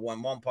working, but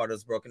when one part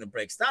is broken, it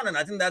breaks down. And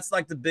I think that's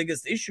like the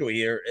biggest issue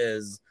here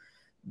is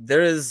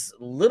there is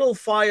little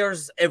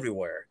fires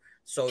everywhere.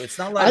 So it's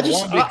not like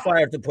one big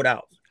fire to put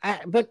out.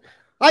 But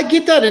I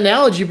get that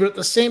analogy, but at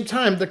the same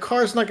time, the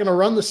car's not going to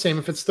run the same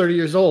if it's 30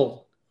 years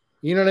old.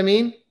 You know what I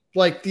mean?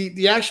 Like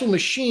the actual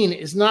machine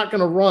is not going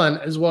to run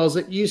as well as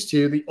it used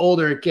to the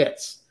older it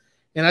gets.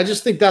 And I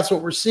just think that's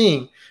what we're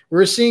seeing.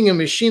 We're seeing a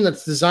machine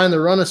that's designed to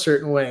run a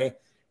certain way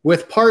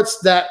with parts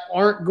that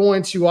aren't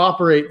going to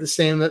operate the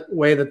same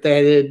way that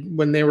they did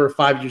when they were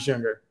 5 years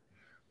younger.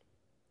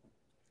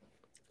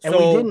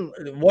 So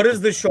what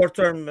is the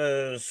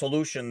short-term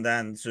solution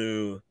then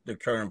to the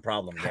current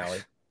problem, Gally?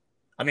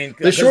 I mean,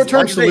 the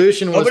short-term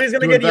solution was nobody's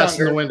going to get invest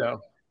younger. In the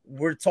window.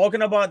 We're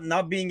talking about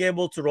not being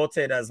able to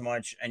rotate as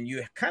much, and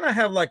you kind of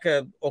have like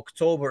a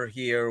October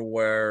here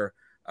where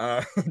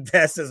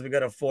Des says we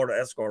got a Ford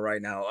Escort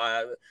right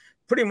now.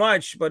 Pretty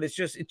much, but it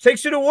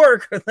takes you to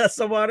work. That's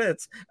about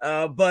it.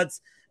 But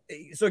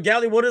so,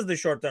 Gally, what is the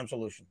short-term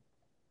solution?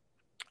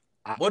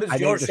 What is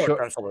your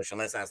short-term solution?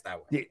 Let's ask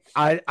that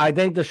one. I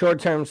think the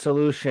short-term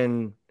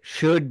solution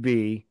should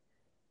be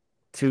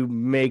to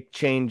make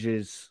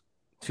changes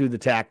to the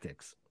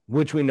tactics,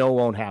 which we know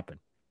won't happen.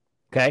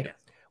 Okay? Yes.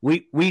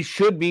 We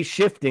should be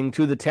shifting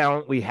to the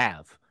talent we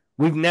have.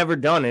 We've never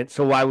done it,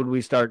 so why would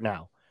we start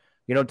now?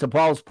 You know, to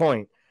Paul's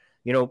point,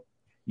 you know,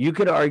 you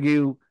could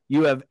argue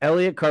you have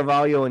Elliott,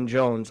 Carvalho, and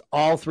Jones,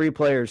 all three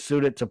players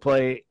suited to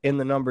play in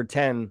the number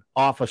 10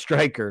 off a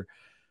striker,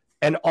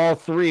 and all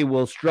three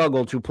will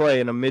struggle to play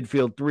in a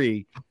midfield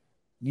 3,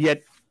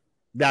 yet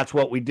that's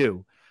what we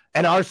do.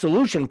 And our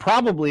solution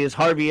probably is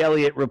Harvey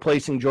Elliott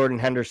replacing Jordan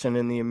Henderson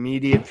in the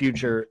immediate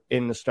future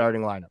in the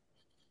starting lineup.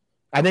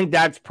 I think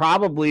that's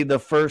probably the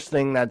first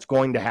thing that's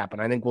going to happen.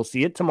 I think we'll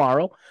see it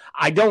tomorrow.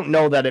 I don't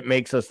know that it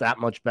makes us that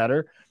much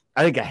better.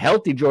 I think a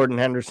healthy Jordan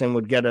Henderson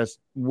would get us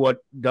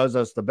what does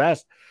us the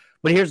best.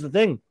 But here's the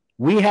thing.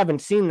 We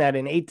haven't seen that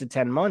in 8 to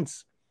 10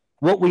 months.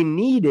 What we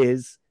need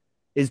is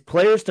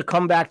players to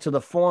come back to the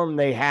form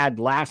they had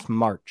last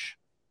March.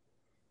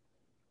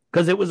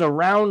 Because it was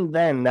around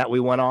then that we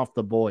went off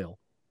the boil.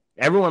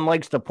 Everyone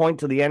likes to point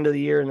to the end of the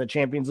year in the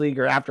Champions League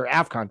or after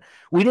AFCON.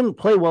 We didn't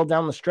play well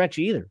down the stretch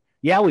either.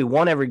 Yeah, we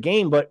won every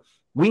game, but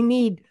we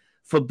need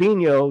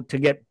Fabinho to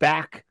get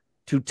back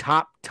to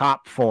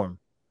top form.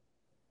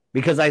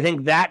 Because I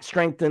think that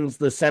strengthens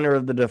the center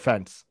of the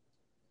defense.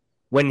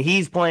 When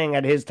he's playing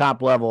at his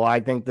top level, I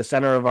think the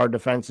center of our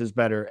defense is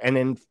better. And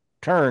in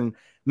turn,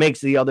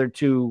 makes the other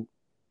two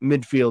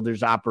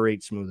midfielders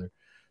operate smoother.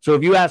 So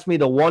if you ask me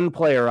the one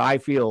player I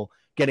feel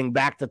getting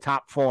back to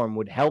top form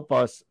would help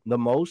us the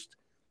most,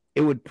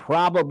 it would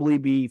probably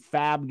be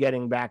Fab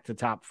getting back to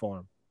top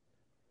form.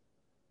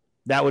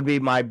 That would be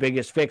my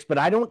biggest fix. But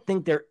I don't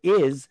think there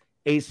is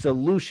a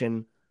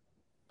solution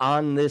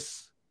on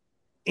this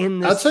in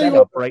this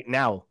setup right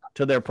now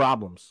to their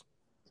problems.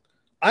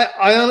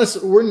 I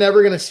honestly, we're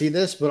never going to see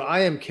this, but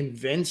I am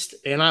convinced,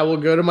 and I will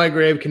go to my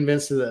grave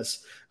convinced of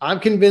this. I'm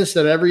convinced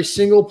that every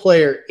single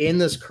player in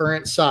this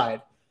current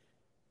side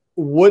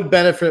would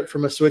benefit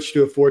from a switch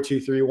to a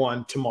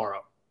 4-2-3-1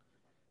 tomorrow.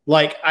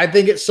 Like, I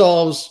think it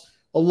solves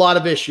a lot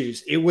of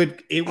issues. It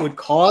would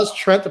cause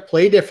Trent to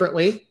play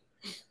differently.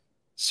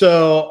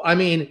 So, I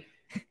mean,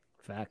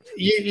 fact.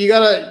 You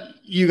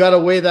gotta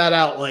weigh that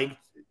out. Like,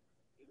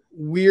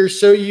 we're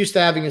so used to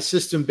having a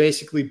system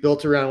basically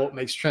built around what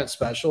makes Trent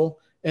special,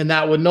 and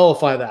that would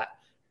nullify that.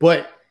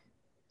 But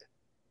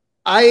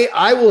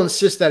I will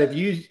insist that if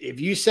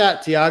you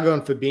sat Thiago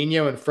and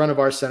Fabinho in front of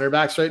our center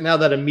backs right now,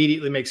 that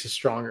immediately makes us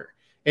stronger.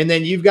 And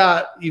then you've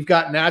got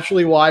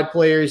naturally wide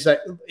players that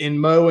in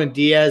Mo and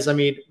Diaz. I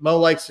mean, Mo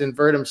likes to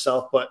invert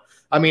himself, but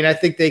I mean, I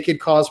think they could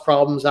cause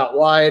problems out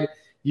wide.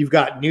 You've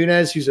got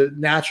Nunez, who's a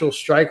natural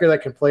striker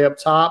that can play up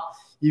top.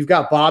 You've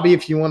got Bobby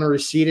if you want to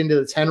recede into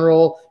the 10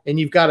 role, and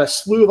you've got a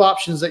slew of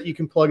options that you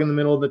can plug in the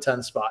middle of the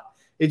 10 spot.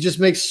 It just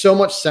makes so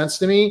much sense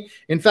to me.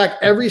 In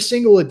fact, every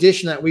single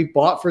addition that we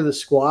bought for the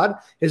squad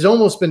has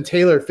almost been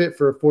tailor fit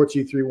for a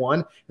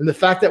 4-2-3-1. And the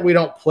fact that we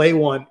don't play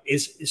one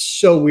is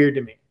so weird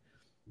to me.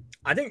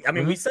 I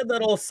mean, we said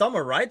that all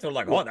summer, right? They're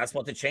like, oh, that's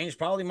what the change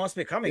probably must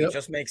be coming. Yep. It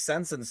just makes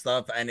sense and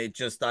stuff. And it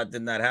just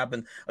did not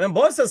happen. I mean,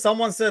 Boy says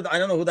someone said, I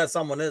don't know who that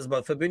someone is,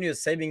 but Fabinho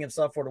is saving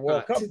himself for the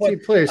World Cup.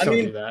 But, players don't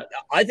do that.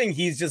 I think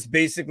he's just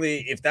basically,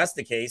 if that's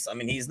the case, I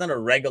mean, he's not a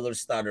regular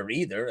starter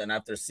either. And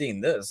after seeing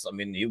this, I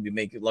mean, he'll be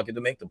lucky to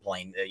make the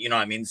plane. You know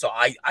what I mean? So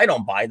I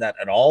don't buy that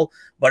at all.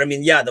 But I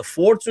mean, yeah, the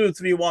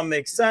 4-2-3-1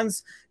 makes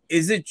sense.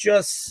 Is it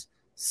just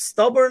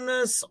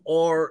stubbornness,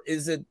 or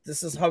is it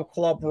this is how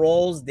Klopp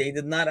rolls? They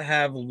did not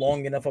have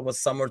long enough of a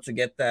summer to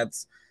get that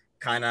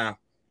kind of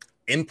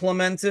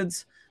implemented.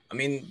 I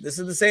mean, this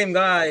is the same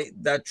guy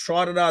that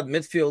trotted out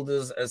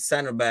midfielders as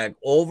center back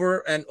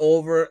over and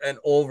over and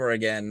over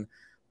again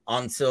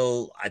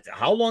until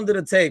how long did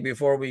it take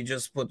before we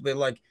just we're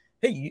like,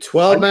 hey,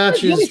 12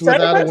 matches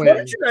without a win. Why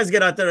don't you guys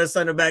get out there as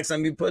center backs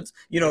and we put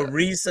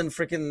Reece and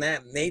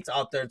freaking Nate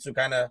out there to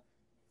kind of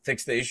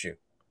fix the issue?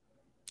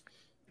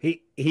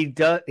 He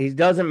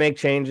doesn't make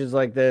changes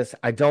like this.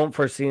 I don't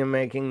foresee him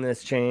making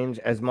this change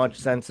as much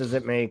sense as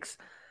it makes.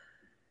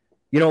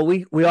 You know,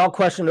 we all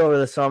questioned over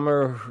the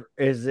summer,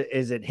 is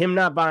it him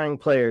not buying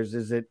players?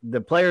 Is it the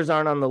players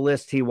aren't on the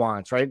list he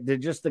wants, right? They're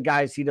just the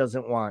guys he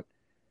doesn't want.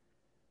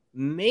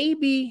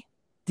 Maybe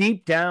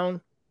deep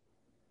down,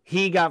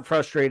 he got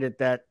frustrated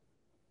that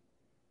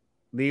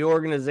the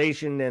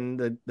organization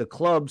and the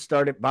club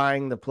started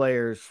buying the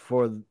players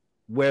for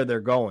where they're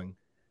going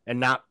and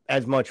not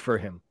as much for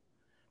him.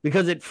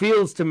 Because it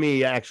feels to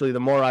me, actually, the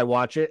more I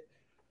watch it,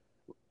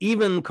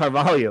 even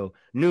Carvalho,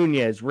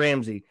 Nunez,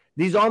 Ramsey,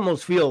 these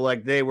almost feel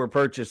like they were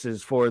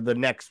purchases for the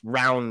next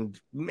round,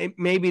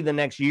 maybe the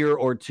next year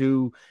or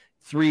 2,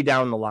 3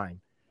 down the line.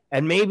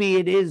 And maybe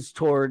it is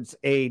towards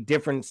a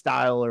different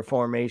style or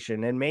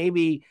formation. And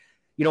maybe,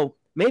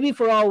 maybe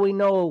for all we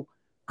know,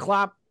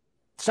 Klopp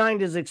signed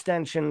his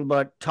extension,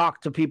 but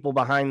talked to people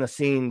behind the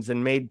scenes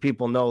and made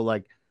people know,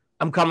 like,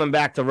 I'm coming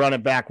back to run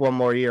it back one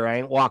more year. I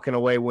ain't walking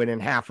away winning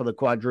half of the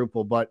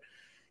quadruple, but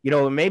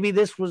maybe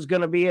this was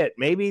going to be it.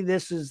 Maybe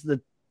this is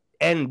the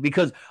end,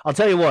 because I'll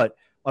tell you what,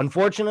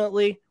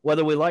 unfortunately,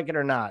 whether we like it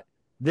or not,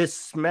 this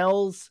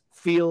smells,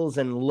 feels,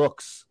 and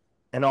looks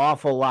an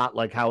awful lot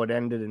like how it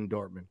ended in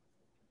Dortmund.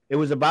 It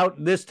was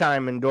about this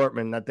time in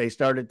Dortmund that they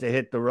started to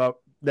hit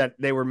that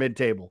they were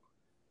mid-table.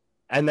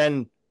 And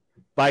then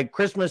by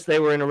Christmas, they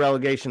were in a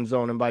relegation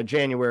zone. And by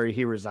January,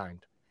 he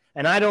resigned.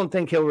 And I don't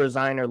think he'll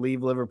resign or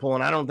leave Liverpool,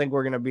 and I don't think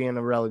we're going to be in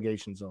a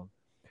relegation zone.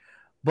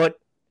 But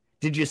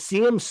did you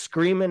see him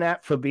screaming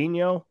at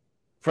Fabinho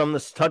from the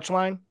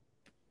touchline?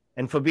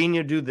 And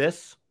Fabinho do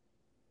this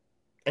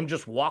and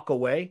just walk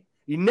away?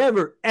 You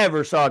never,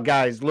 ever saw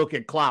guys look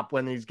at Klopp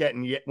when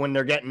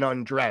they're getting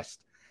undressed.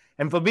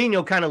 And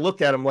Fabinho kind of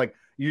looked at him like,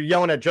 you're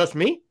yelling at just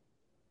me?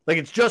 Like,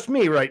 it's just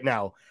me right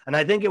now. And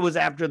I think it was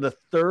after the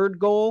third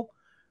goal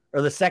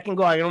or the second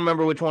goal. I don't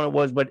remember which one it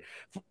was, but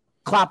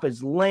Klopp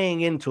is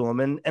laying into him.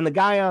 And the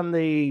guy on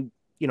the,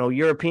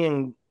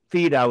 European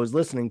feed I was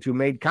listening to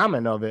made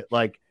comment of it.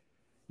 Like,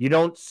 you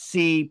don't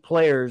see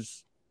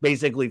players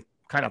basically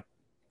kind of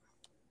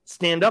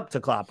stand up to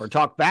Klopp or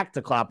talk back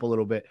to Klopp a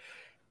little bit.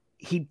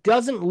 He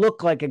doesn't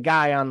look like a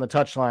guy on the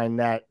touchline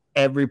that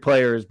every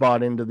player is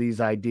bought into these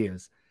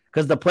ideas,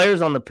 because the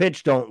players on the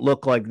pitch don't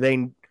look like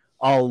they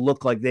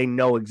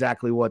know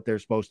exactly what they're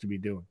supposed to be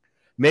doing.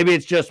 Maybe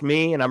it's just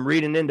me and I'm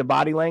reading into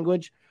body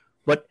language,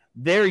 but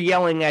they're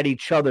yelling at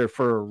each other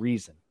for a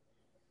reason.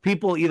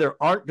 People either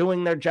aren't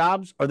doing their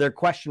jobs or they're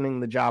questioning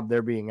the job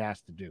they're being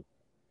asked to do.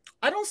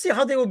 I don't see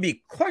how they would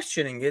be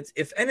questioning it.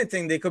 If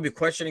anything, they could be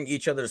questioning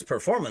each other's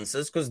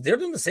performances, because they're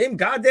doing the same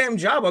goddamn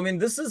job. I mean,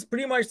 this is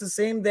pretty much the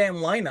same damn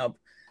lineup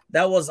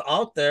that was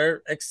out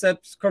there,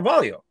 except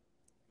Carvalho.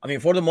 I mean,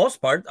 for the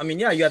most part. I mean,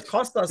 yeah, you had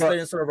Costas there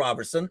instead of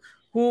Robertson,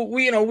 who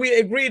we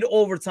agreed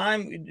over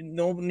time,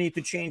 no need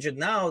to change it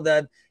now,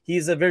 that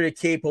he's a very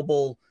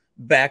capable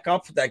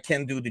backup that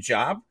can do the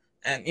job.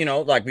 And,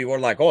 like we were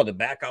like, oh, the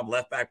backup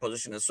left back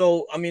position is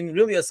so, I mean,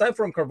 really, aside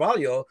from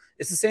Carvalho,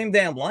 it's the same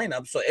damn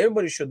lineup. So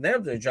everybody should know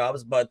their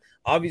jobs. But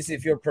obviously,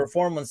 if your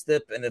performance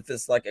dip and if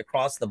it's like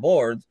across the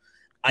board,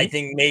 I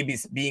think maybe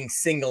being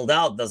singled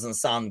out doesn't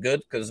sound good,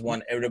 because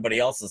when everybody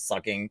else is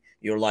sucking,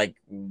 you're like,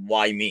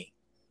 why me?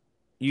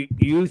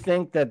 You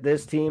think that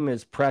this team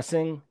is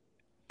pressing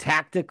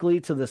tactically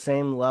to the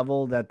same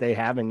level that they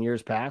have in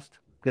years past?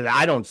 Because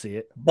I don't see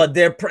it. But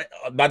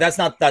but that's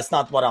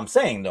not what I'm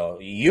saying, though.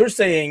 You're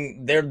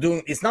saying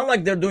it's not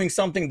like they're doing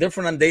something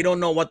different and they don't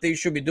know what they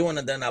should be doing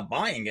and they're not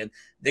buying it.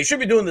 They should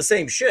be doing the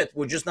same shit.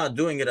 We're just not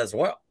doing it as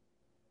well.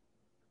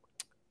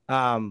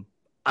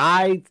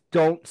 I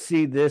don't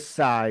see this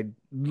side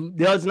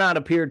does not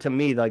appear to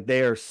me like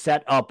they are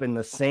set up in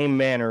the same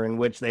manner in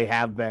which they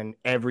have been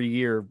every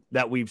year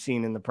that we've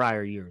seen in the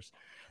prior years.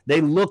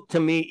 They look to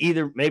me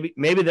either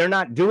maybe they're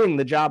not doing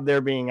the job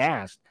they're being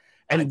asked,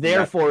 and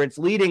therefore it's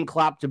leading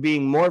Klopp to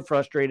being more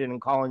frustrated and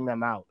calling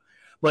them out.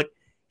 But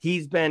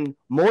he's been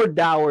more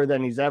dour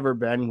than he's ever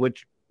been,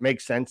 which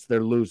makes sense.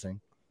 They're losing.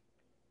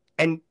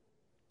 And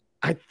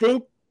I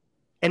think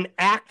an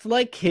act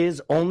like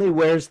his only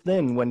wears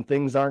thin when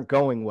things aren't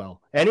going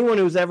well. Anyone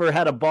who's ever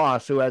had a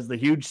boss who has the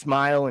huge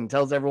smile and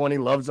tells everyone he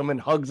loves them and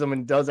hugs them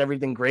and does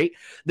everything great,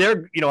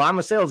 I'm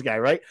a sales guy,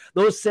 right?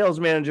 Those sales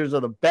managers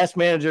are the best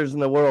managers in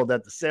the world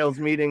at the sales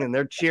meeting, and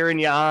they're cheering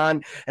you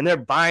on and they're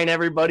buying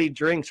everybody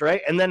drinks,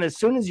 right? And then as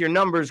soon as your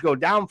numbers go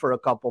down for a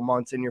couple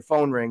months and your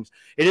phone rings,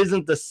 it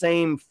isn't the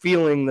same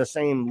feeling, the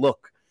same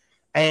look.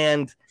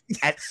 And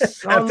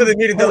after the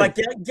meeting, they're like,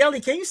 Gelly,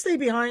 can you stay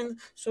behind?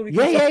 So we can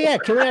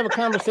Can we have a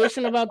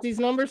conversation about these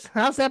numbers?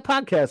 How's that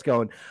podcast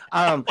going?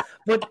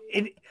 But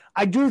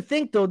I do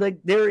think, though, that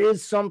there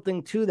is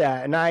something to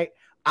that. And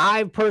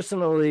I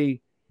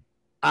personally,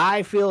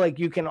 I feel like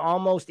you can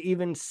almost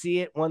even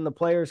see it when the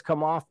players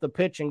come off the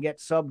pitch and get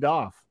subbed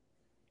off.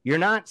 You're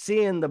not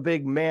seeing the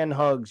big man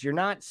hugs. You're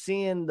not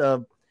seeing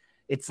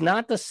it's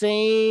not the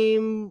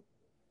same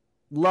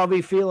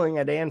lovey feeling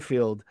at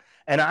Anfield.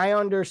 And I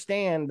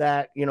understand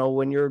that,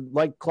 when you're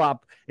like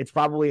Klopp, it's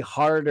probably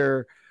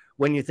harder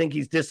when you think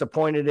he's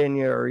disappointed in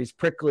you or he's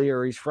prickly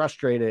or he's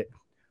frustrated.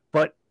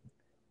 But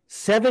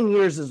 7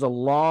 years is a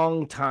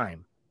long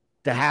time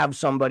to have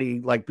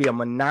somebody like be a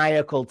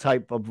maniacal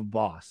type of a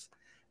boss.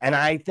 And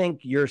I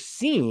think you're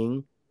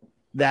seeing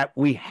that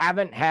we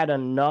haven't had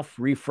enough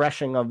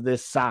refreshing of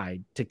this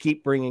side to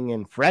keep bringing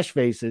in fresh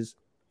faces,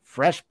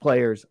 fresh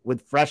players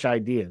with fresh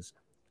ideas.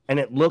 And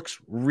it looks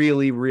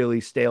really,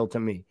 really stale to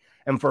me.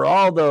 And for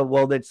all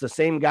it's the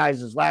same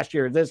guys as last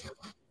year,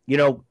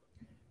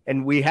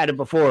 and we had it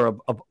before,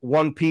 a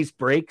one-piece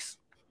breaks.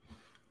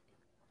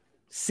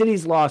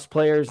 City's lost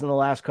players in the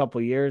last couple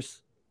of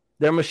years.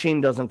 Their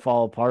machine doesn't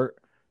fall apart.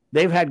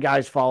 They've had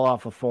guys fall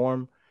off of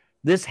form.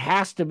 This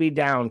has to be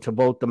down to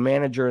both the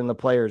manager and the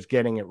players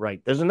getting it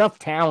right. There's enough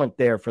talent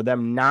there for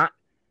them not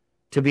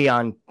to be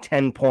on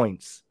 10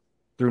 points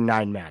through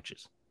 9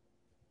 matches,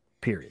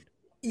 period.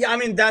 Yeah, I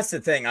mean, that's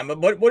the thing.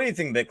 What do you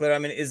think, Bickler? I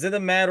mean, is it a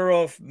matter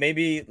of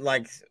maybe,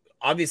 like,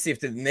 obviously if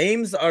the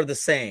names are the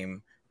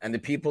same and the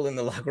people in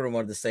the locker room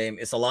are the same,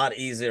 it's a lot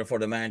easier for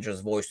the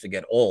manager's voice to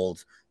get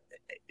old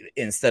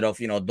instead of,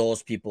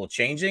 those people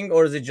changing?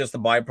 Or is it just a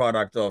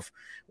byproduct of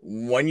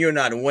when you're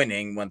not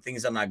winning, when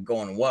things are not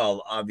going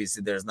well,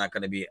 obviously there's not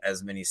going to be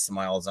as many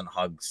smiles and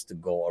hugs to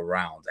go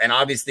around. And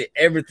obviously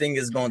everything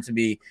is going to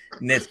be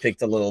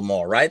nitpicked a little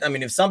more, right? I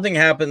mean, if something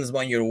happens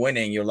when you're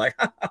winning, you're like,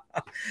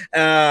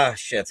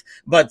 shit.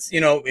 But,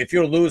 if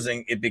you're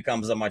losing, it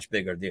becomes a much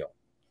bigger deal.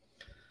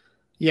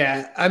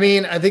 Yeah, I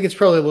mean, I think it's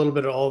probably a little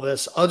bit of all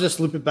this. I'll just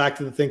loop it back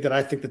to the thing that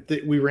I think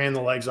that we ran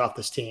the legs off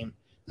this team.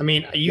 I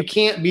mean, you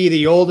can't be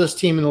the oldest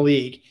team in the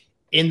league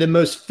in the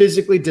most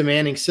physically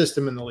demanding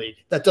system in the league.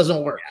 That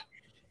doesn't work.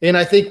 And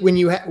I think when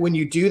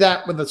you do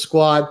that with a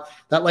squad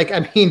that, like,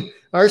 I mean,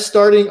 our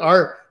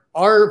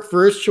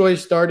first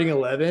choice starting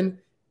 11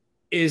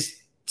 is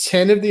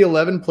 10 of the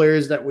 11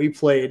 players that we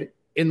played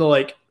in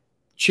the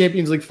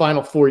Champions League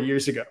final 4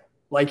 years ago.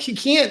 Like, you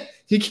can't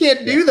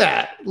do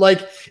that.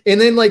 Like,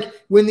 and then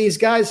when these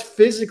guys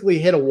physically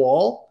hit a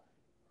wall,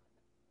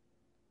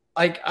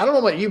 like, I don't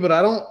know about you,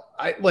 but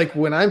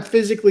when I'm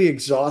physically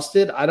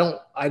exhausted, I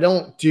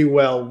don't do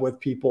well with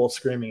people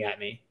screaming at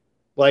me.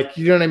 Like,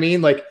 you know what I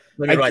mean? Like,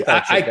 it's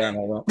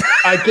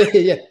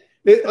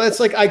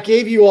like I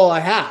gave you all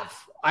I have.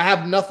 I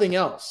have nothing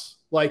else.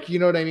 Like, you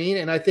know what I mean?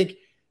 And I think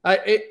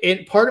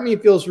and part of me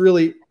feels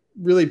really,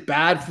 really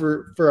bad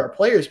for our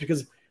players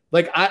because,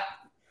 like,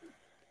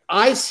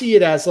 I see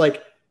it as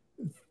like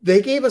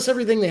they gave us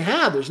everything they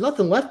have. There's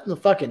nothing left in the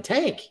fucking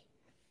tank.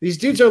 These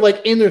dudes are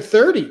like in their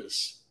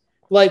 30s.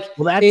 Like,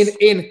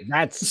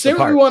 that's say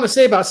what we want to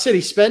say about City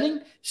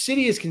spending.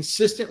 City has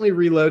consistently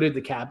reloaded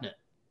the cabinet.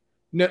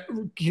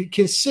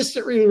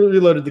 Consistently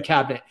reloaded the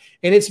cabinet.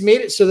 And it's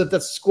made it so that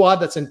the squad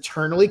that's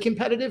internally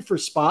competitive for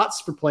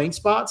playing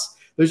spots,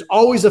 there's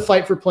always a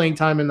fight for playing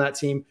time in that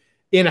team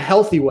in a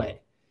healthy way.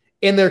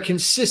 And they're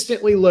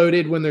consistently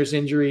loaded when there's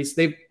injuries.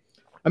 You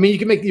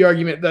can make the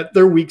argument that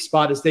their weak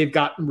spot is they've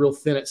gotten real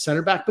thin at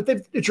center back, but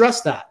they've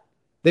addressed that.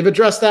 They've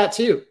addressed that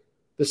too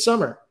this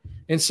summer.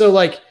 And so,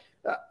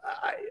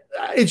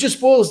 it just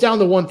boils down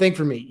to one thing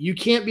for me. You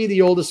can't be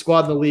the oldest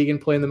squad in the league and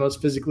play in the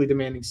most physically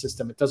demanding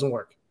system. It doesn't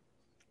work.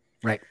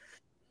 Right.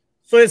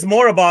 So it's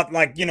more about,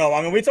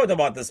 we talked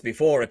about this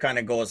before. It kind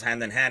of goes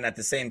hand in hand. At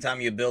the same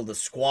time, you build a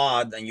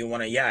squad and you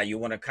want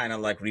to kind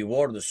of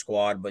reward the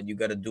squad, but you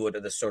got to do it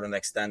at a certain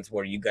extent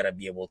where you got to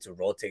be able to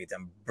rotate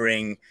and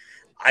bring.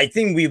 I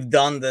think we've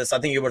done this. I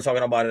think you were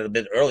talking about it a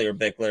bit earlier,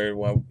 Bickler,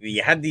 where we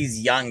had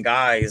these young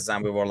guys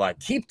and we were like,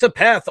 keep the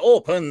path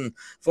open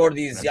for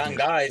these young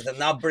guys and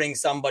not bring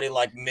somebody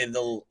like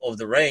middle of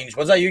the range.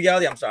 Was that you,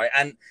 Galli? I'm sorry.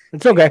 And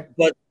it's okay.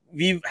 But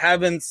we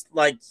haven't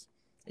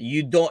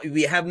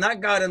We have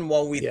not gotten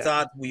what we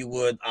thought we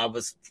would.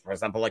 For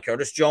example, like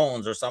Curtis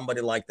Jones or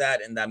somebody like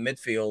that in that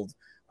midfield,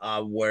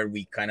 where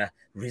we kind of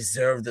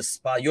reserve the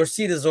spot. Your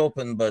seat is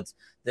open, but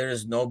there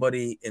is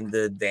nobody in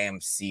the damn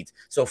seat.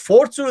 So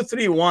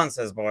 4-2-3-1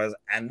 says Boaz,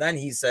 and then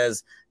he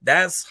says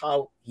that's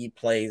how he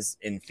plays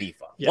in FIFA.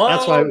 Yeah,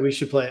 that's why we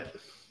should play it.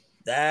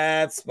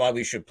 That's why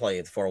we should play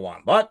it for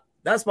one. But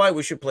that's why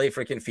we should play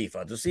freaking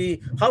FIFA to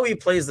see how he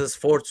plays this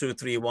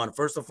 4-2-3-1.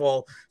 First of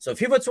all, so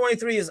FIFA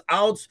 23 is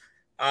out.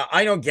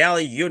 I know,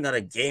 Gally, you're not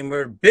a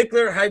gamer.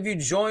 Bickler, have you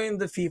joined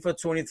the FIFA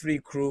 23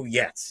 crew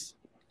yet?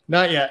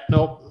 Not yet.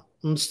 Nope.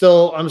 I'm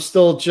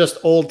still just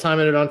old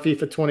timing it on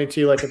FIFA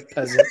 22 like a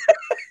peasant.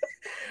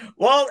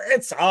 Well,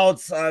 it's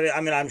out. I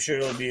mean, I'm sure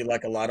there'll be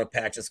like a lot of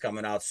patches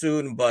coming out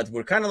soon, but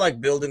we're kind of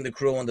like building the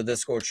crew on the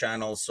Discord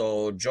channel.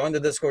 So join the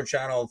Discord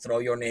channel, throw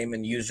your name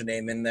and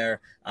username in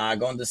there.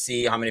 Going to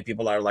see how many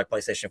people are like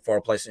PlayStation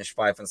 4, PlayStation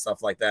 5 and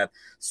stuff like that.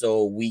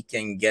 So we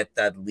can get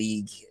that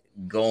league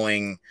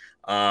going.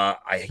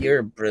 I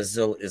hear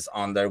Brazil is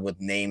on there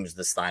with names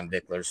this time,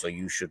 Bickler, so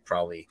you should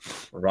probably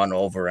run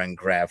over and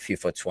grab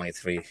FIFA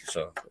 23.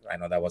 So I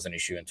know that was an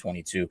issue in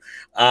 22.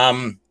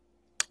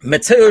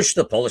 Mateusz,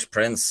 the Polish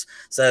prince,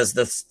 says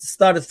this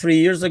started 3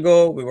 years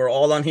ago. We were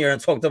all on here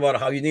and talked about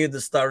how you need to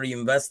start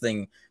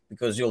reinvesting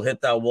because you'll hit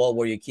that wall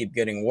where you keep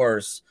getting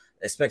worse,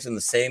 expecting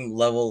the same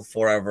level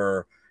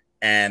forever.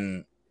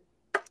 And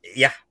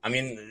yeah, I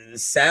mean,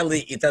 sadly,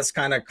 it has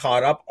kind of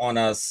caught up on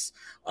us.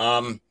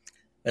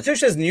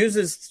 Mateusz's news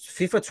is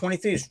FIFA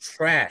 23 is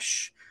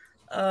trash.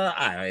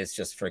 I don't know, it's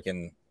just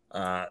freaking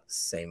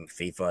same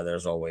FIFA.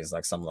 There's always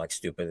like some like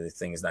stupid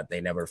things that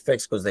they never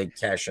fix because they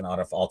cashing out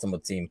of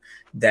Ultimate Team.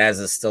 Daz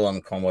is still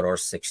on Commodore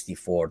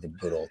 64, the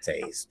good old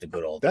days.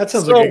 That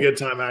sounds like a good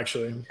time,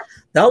 actually.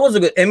 That was a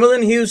good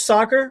Emilian Hughes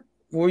soccer.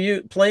 Were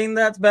you playing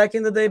that back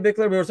in the day,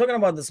 Bickler? We were talking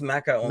about this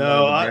Mecha.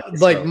 No,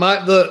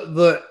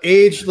 the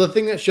age. The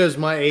thing that shows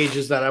my age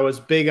is that I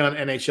was big on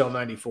NHL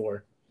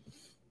 '94.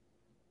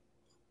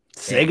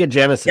 Sega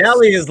Genesis.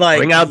 Gally is like,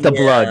 bring out the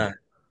blood.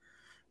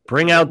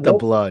 Bring out the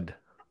blood.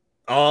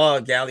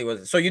 Oh, Gally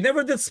was. So you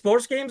never did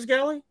sports games,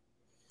 Gally?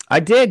 I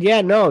did.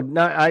 Yeah, no.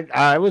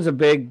 I was a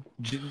big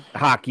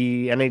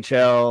hockey,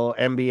 NHL,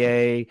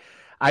 NBA.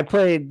 I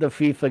played the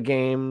FIFA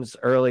games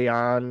early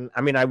on.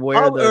 I mean, I wear.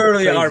 How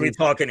early are we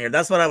talking here?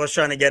 That's what I was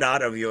trying to get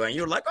out of you, and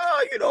you're like,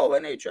 oh,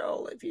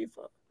 NHL and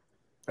FIFA.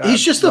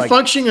 He's just a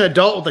functioning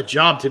adult with a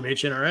job to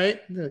mention, all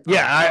right?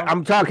 Yeah,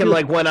 I'm talking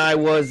like when I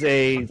was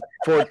a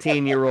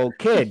 14-year-old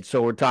kid.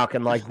 So we're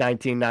talking like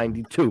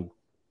 1992.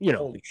 You know.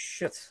 Holy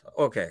shit.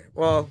 Okay.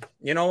 Well,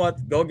 you know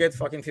what? Go get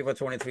fucking FIFA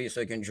 23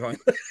 so you can join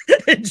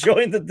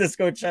the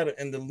Discord chat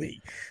in the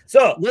league.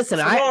 So listen,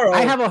 tomorrow,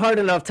 I have a hard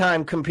enough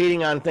time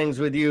competing on things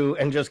with you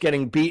and just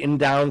getting beaten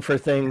down for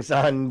things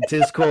on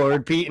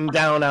Discord, beaten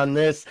down on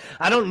this.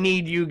 I don't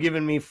need you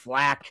giving me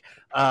flack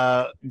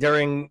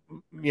during,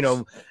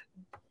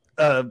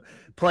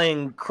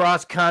 playing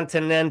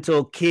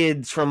cross-continental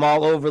kids from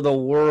all over the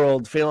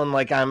world, feeling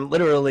like I'm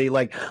literally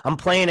like I'm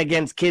playing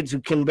against kids who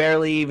can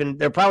barely even,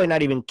 they're probably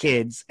not even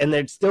kids, and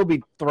they'd still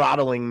be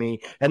throttling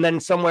me. And then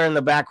somewhere in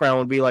the background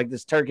would be like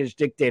this Turkish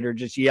dictator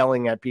just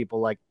yelling at people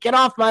like, get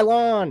off my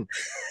lawn.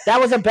 That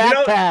was a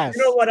back pass.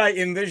 You know what I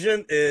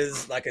envision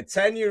is like a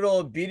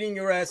 10-year-old beating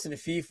your ass in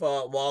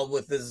FIFA while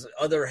with his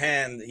other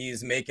hand,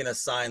 he's making a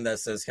sign that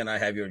says, can I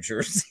have your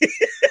jersey?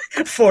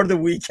 For the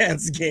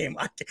weekend's game.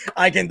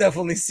 I can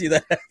definitely see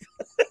that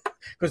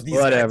because these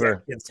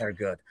kids are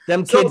good.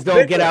 Them kids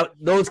don't get out.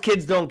 Those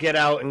kids don't get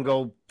out and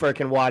go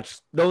freaking watch.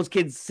 Those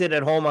kids sit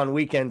at home on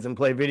weekends and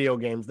play video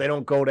games. They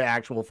don't go to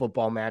actual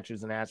football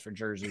matches and ask for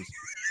jerseys.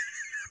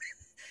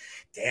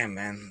 Damn,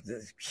 man.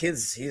 The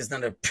kids, he's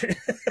not a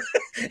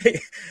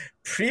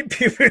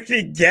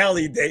pre-puberty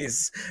Galley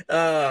days.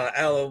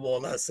 Alan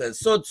Walnut says.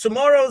 So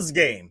tomorrow's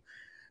game.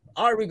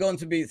 Are we going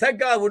to be,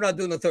 thank God we're not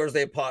doing the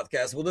Thursday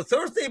podcast. Will the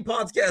Thursday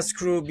podcast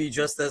crew be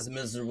just as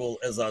miserable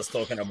as us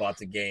talking about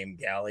the game,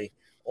 Gally?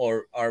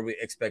 Or are we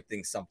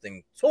expecting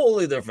something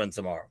totally different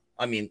tomorrow?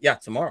 I mean, yeah,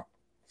 tomorrow.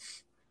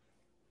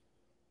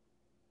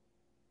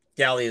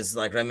 Gally is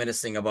like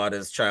reminiscing about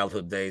his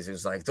childhood days.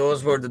 He's like,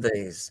 those were the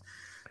days.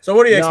 So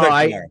what do you expect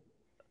tomorrow?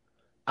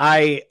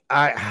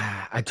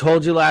 I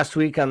told you last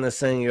week on this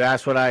thing, you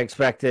asked what I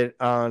expected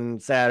on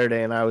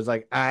Saturday, and I was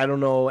like, I don't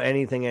know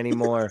anything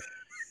anymore.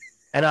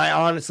 And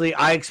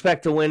I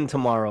expect to win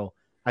tomorrow.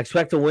 I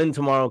expect to win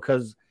tomorrow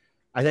because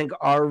I think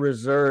our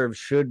reserve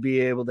should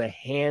be able to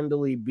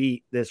handily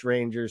beat this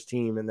Rangers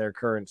team in their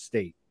current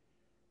state.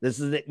 This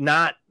is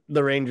not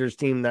the Rangers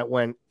team that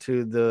went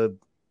to the,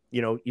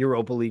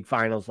 Europa League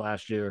finals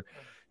last year.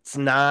 It's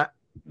not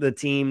the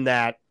team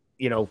that,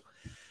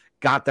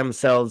 got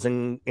themselves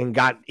and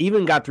got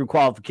through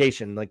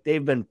qualification. Like,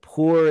 they've been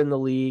poor in the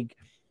league.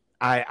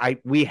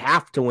 We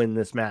have to win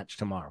this match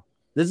tomorrow.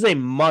 This is a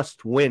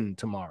must win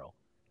tomorrow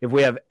if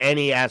we have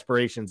any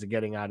aspirations of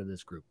getting out of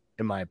this group,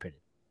 in my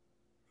opinion.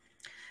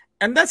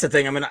 And that's the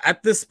thing. I mean,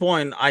 at this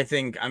point, I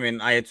think,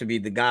 I had to be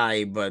the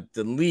guy, but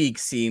the league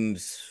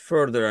seems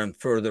further and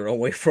further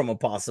away from a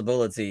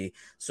possibility.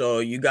 So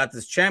you got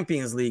this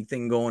Champions League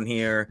thing going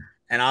here.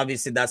 And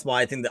obviously, that's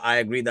why I think that I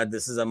agree that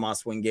this is a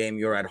must-win game.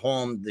 You're at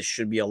home. This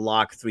should be a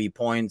lock 3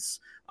 points.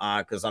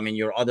 Because,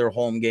 your other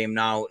home game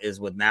now is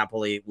with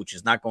Napoli, which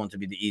is not going to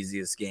be the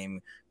easiest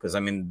game because,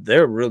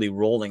 they're really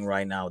rolling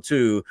right now,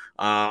 too.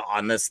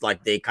 Unless,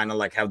 they kind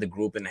of, have the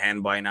group in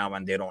hand by now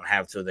and they don't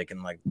have to. They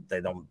can,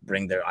 they don't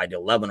bring their ideal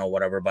 11 or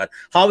whatever. But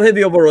how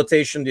heavy of a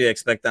rotation do you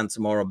expect then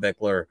tomorrow,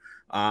 Bickler?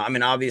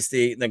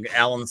 Obviously, like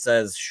Alan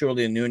says,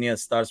 surely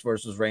Nunez starts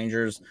versus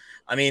Rangers.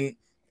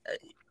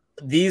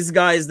 These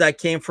guys that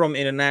came from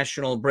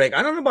international break,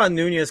 I don't know about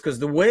Nunez because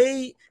the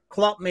way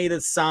Klopp made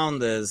it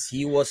sound is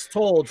he was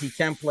told he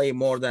can't play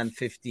more than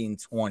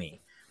 15-20.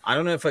 I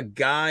don't know if a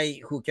guy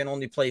who can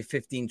only play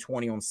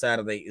 15-20 on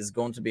Saturday is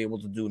going to be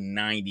able to do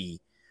 90.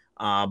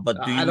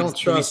 But do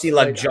you see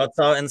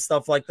Jota and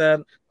stuff like that?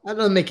 That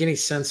doesn't make any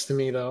sense to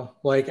me, though.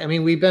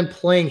 We've been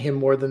playing him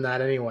more than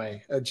that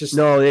anyway.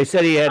 No, they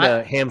said he had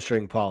a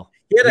hamstring, Paul.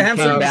 He had a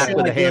hamstring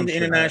in the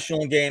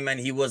international game, and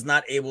he was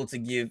not able to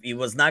give. He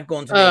was not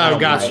going to.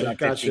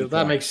 Gotcha.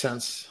 That makes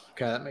sense.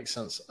 Okay, that makes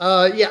sense.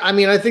 I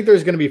think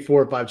there's going to be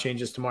 4 or 5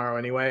 changes tomorrow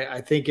anyway. I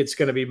think it's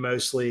going to be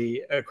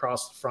mostly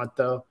across the front,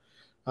 though.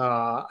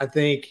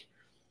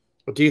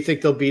 Do you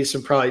think there'll be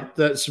some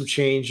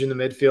change in the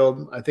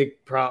midfield? I think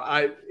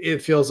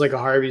it feels like a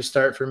Harvey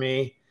start for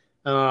me.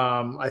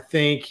 I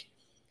think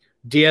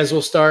Diaz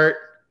will start.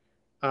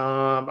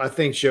 I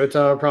think Jota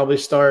will probably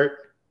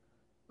start.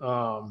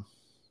 I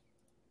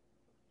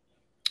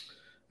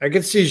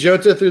could see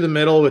Jota through the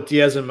middle with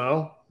Diaz and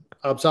Mo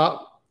up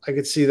top. I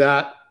could see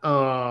that.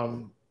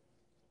 And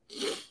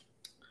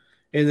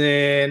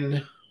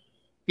then,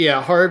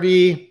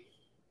 Harvey,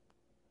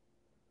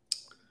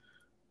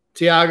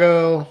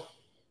 Thiago.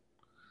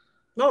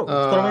 No,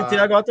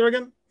 Thiago out there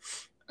again.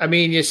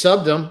 You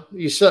subbed him.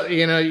 You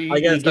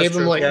gave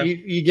him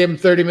you gave him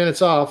 30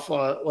 minutes off.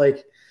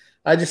 There's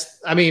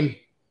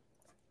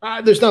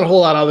not a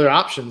whole lot of other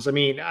options.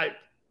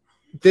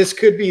 This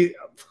could be,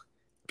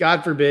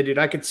 God forbid, dude.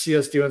 I could see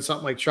us doing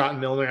something like Trot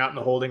and Milner out in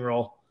the holding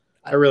role.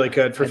 I really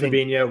could for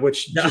Fabinho,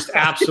 which just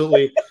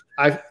absolutely,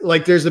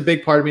 there's a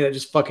big part of me that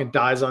just fucking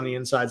dies on the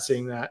inside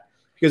seeing that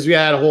because we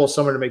had a whole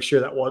summer to make sure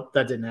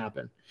that didn't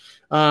happen.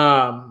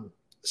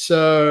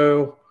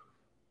 So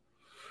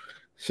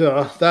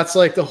that's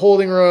the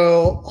holding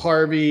row,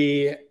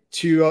 Harvey,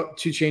 two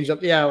change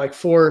up. Yeah,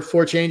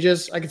 4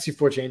 changes. I can see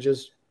 4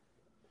 changes.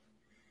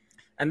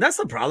 And that's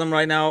the problem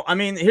right now.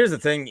 Here's the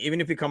thing.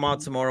 Even if you come out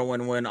tomorrow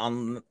and win,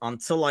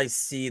 until I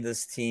see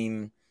this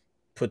team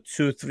put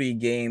 2-3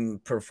 game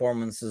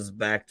performances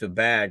back to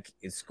back,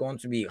 it's going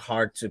to be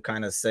hard to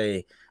kind of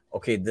say,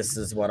 okay, this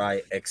is what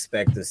I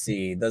expect to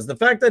see. Does the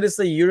fact that it's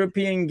a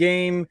European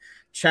game,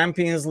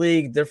 Champions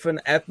League,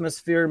 different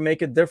atmosphere,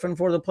 make it different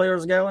for the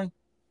players, Gally?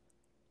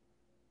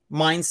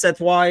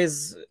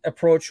 Mindset-wise,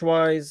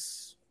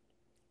 approach-wise?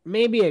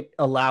 Maybe it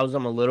allows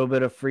them a little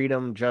bit of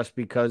freedom just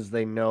because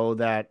they know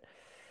that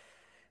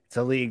it's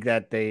a league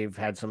that they've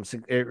had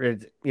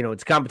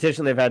it's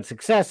competition they've had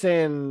success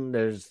in.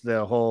 There's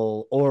the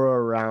whole aura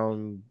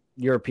around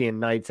European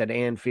nights at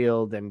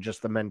Anfield and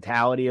just the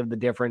mentality of the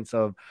difference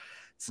of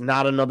it's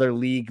not another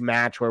league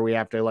match where we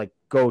have to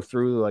go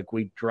through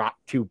we drop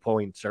 2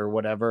 points or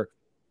whatever.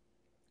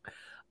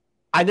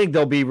 I think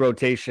there'll be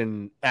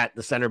rotation at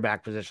the center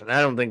back position.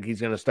 I don't think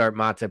he's going to start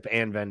Matip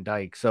and Van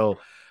Dijk. So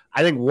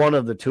I think one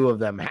of the two of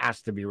them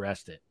has to be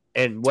rested.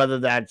 And whether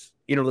that's,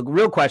 the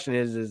real question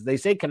is they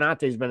say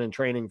Konate's been in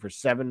training for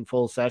 7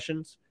 full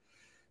sessions.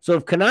 So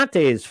if Konate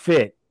is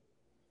fit,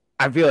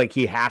 I feel like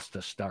he has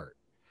to start.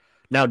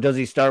 Now, does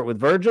he start with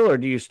Virgil or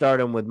do you start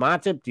him with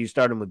Matip? Do you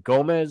start him with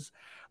Gomez?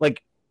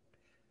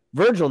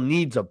 Virgil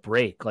needs a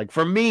break.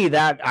 For me,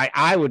 that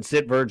I would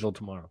sit Virgil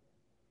tomorrow.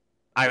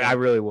 I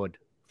really would.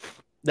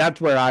 That's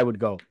where I would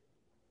go.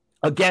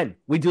 Again,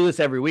 we do this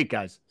every week,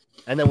 guys.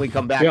 And then we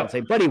come back and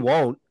say, but he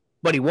won't.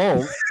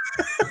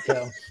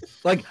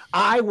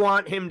 I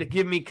want him to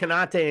give me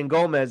Konate and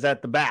Gomez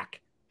at the back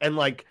and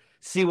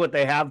see what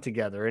they have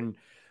together. And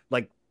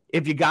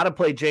if you got to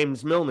play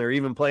James Milner,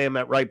 even play him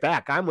at right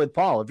back, I'm with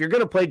Paul. If you're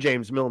going to play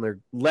James Milner,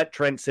 let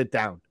Trent sit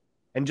down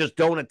and just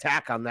don't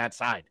attack on that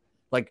side.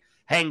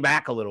 Hang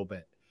back a little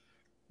bit.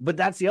 But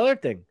that's the other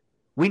thing.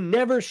 We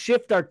never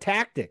shift our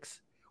tactics.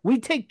 We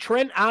take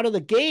Trent out of the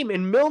game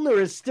and Milner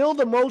is still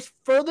the most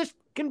furthest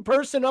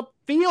person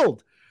upfield.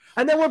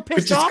 And then we're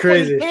pissed off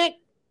when he can't.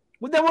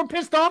 Then we're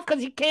pissed off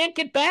because he can't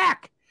get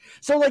back.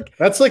 So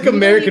that's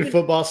American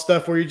football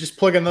stuff where you just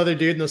plug another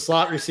dude in the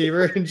slot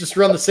receiver and just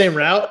run the same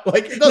route.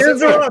 It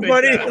doesn't work,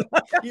 buddy.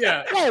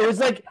 Yeah. It was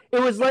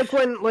like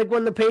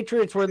when the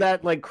Patriots were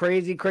that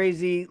crazy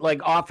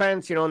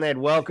offense, and they had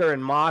Welker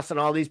and Moss and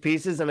all these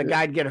pieces, and the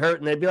guy'd get hurt,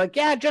 and they'd be like,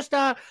 yeah, just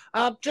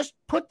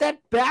put that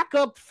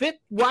backup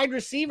fit wide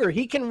receiver.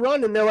 He can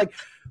run, and they're like,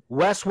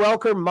 Wes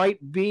Welker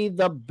might be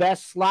the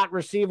best slot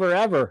receiver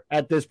ever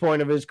at this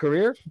point of his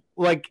career.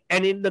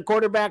 And the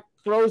quarterback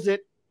throws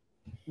it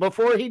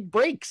before he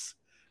breaks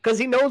because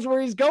he knows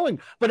where he's going.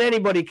 But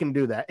anybody can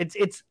do that.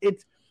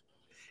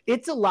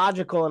 It's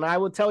illogical. And I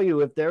will tell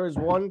you, if there is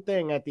one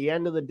thing at the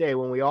end of the day,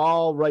 when we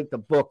all write the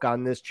book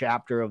on this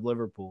chapter of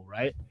Liverpool,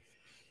 right?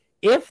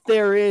 If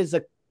there is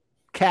a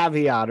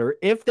caveat or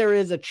if there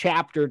is a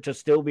chapter to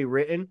still be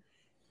written,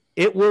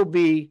 it will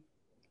be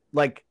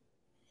like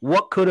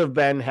what could have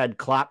been had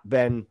Klopp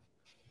been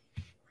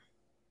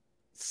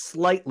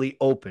slightly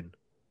open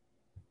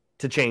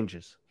to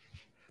changes.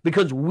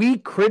 Because we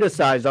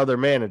criticize other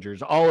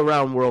managers all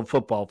around world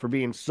football for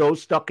being so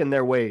stuck in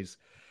their ways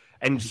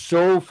and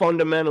so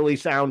fundamentally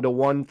sound to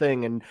one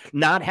thing and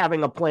not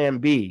having a plan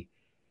B.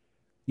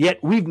 Yet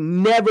we've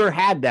never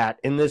had that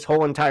in this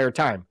whole entire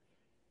time.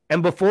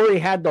 And before he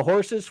had the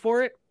horses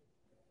for it,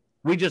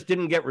 we just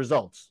didn't get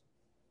results.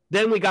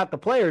 Then we got the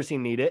players he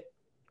needed.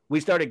 We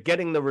started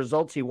getting the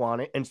results he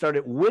wanted and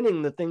started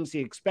winning the things he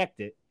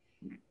expected.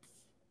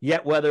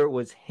 Yet whether it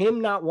was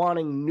him not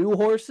wanting new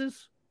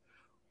horses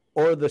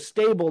or the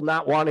stable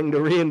not wanting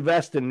to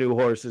reinvest in new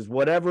horses,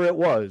 whatever it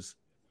was,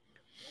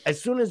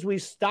 as soon as we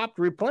stopped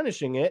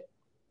replenishing it,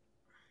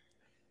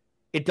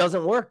 it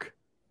doesn't work.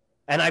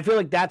 And I feel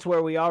like that's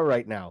where we are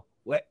right now.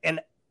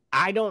 And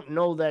I don't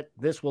know that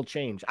this will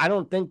change. I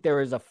don't think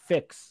there is a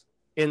fix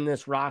in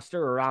this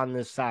roster or on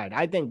this side.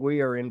 I think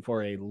we are in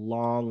for a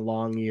long,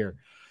 long year.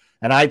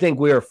 And I think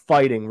we are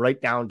fighting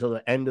right down to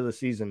the end of the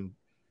season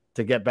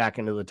to get back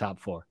into the top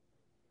 4.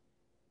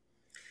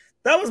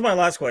 That was my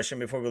last question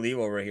before we leave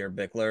over here,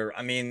 Bickler.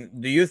 I mean,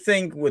 do you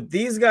think with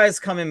these guys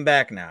coming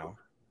back now,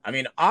 I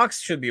mean, Ox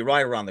should be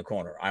right around the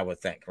corner, I would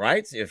think,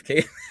 right? If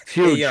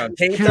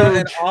Keita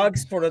and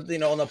Ox for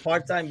the, on a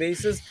part-time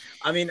basis.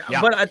 I mean,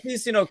 but at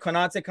least,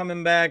 Konate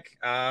coming back,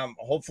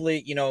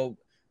 hopefully,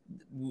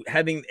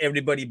 having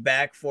everybody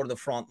back for the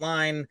front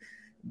line.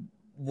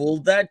 Will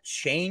that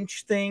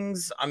change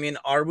things? I mean,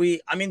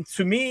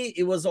 to me,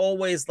 it was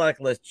always like,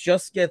 let's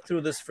just get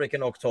through this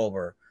freaking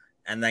October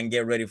and then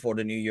get ready for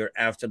the new year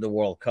after the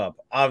World Cup.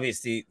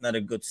 Obviously, not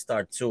a good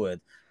start to it,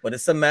 but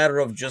it's a matter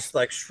of just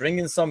like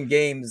stringing some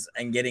games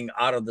and getting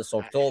out of this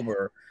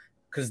October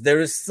because there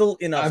is still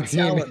enough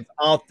talent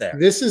out there.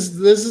 This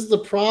is the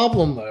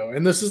problem, though,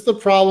 and this is the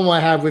problem I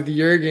have with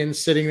Jurgen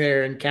sitting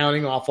there and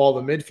counting off all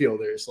the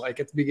midfielders, like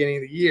at the beginning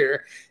of the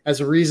year,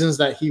 as reasons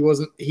that he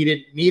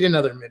didn't need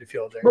another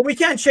midfielder. But we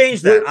can't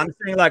change that. I'm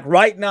saying, like,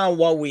 right now,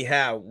 what we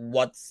have,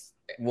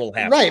 will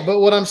happen. Right, but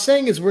what I'm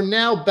saying is we're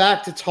now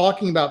back to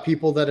talking about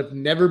people that have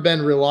never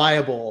been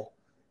reliable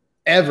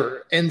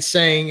ever and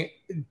saying,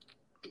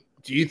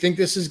 do you think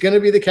this is going to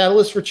be the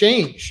catalyst for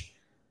change?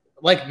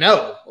 Like,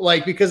 no,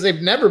 because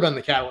they've never been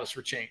the catalyst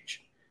for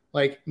change.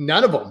 Like,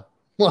 none of them.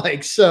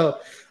 So,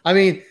 I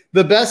mean,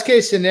 the best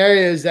case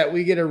scenario is that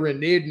we get a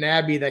renewed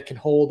Naby that can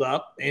hold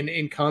up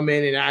and come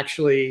in and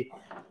actually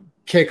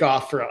kick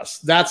off for us.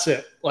 That's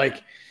it.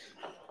 Like,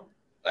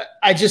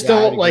 I just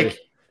don't like.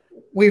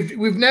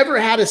 We've never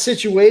had a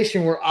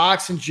situation where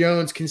Ox and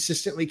Jones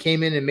consistently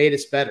came in and made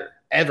us better,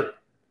 ever.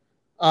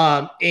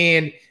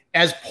 And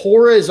as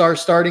poor as our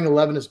starting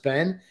 11 has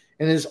been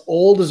and as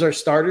old as our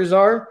starters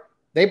are,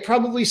 they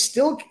probably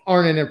still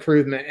aren't an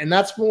improvement. And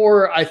that's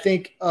more, I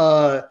think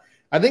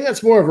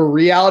that's more of a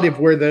reality of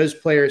where those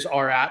players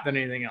are at than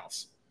anything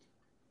else.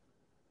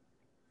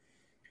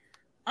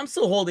 I'm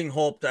still holding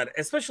hope that,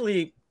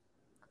 especially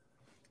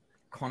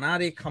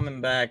Konate coming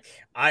back,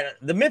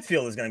 the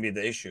midfield is going to be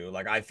the issue.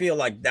 Like, I feel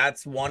like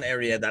that's one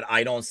area that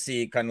I don't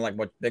see, kind of like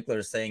what Bickler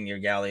is saying here,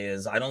 Gally,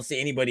 is I don't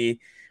see anybody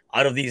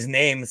out of these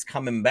names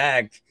coming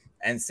back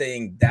and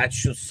saying that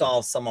should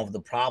solve some of the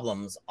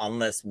problems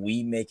unless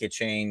we make a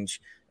change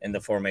in the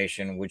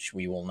formation, which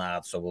we will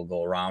not. So we'll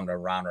go around and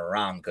around and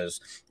around because,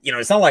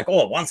 it's not like,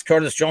 once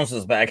Curtis Jones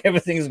is back,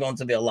 everything is going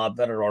to be a lot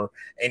better or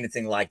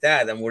anything like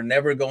that. And we're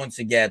never going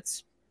to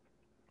get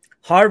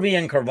Harvey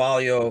and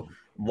Carvalho.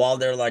 While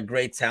they're like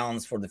great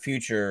talents for the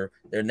future,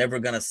 they're never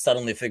going to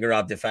suddenly figure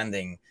out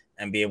defending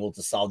and be able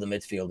to solve the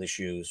midfield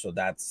issues. So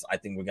I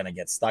think we're going to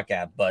get stuck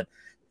at. But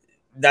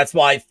that's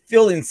why I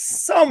feel in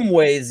some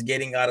ways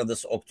getting out of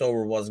this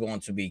October was going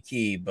to be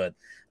key. But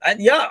I'm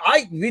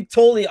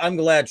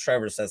glad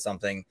Trevor said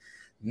something.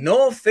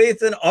 No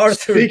faith in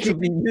Arthur to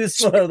be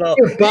useful at all.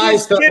 Where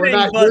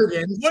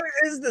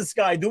is this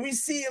guy? Do we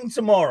see him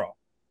tomorrow?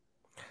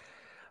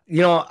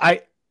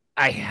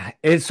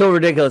 It's so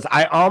ridiculous.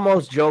 I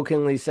almost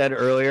jokingly said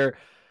earlier,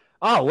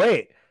 oh,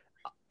 wait,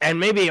 and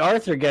maybe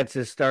Arthur gets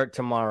his start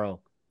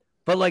tomorrow.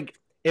 But, like,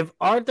 if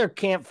Arthur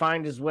can't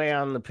find his way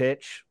on the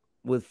pitch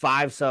with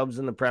 5 subs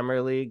in the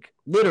Premier League,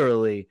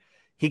 literally,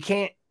 he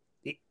can't.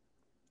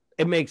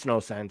 It makes no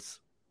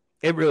sense.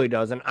 It really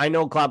doesn't. I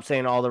know Klopp's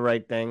saying all the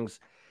right things.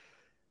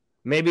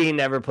 Maybe he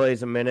never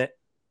plays a minute.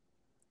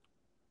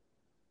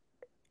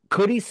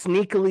 Could he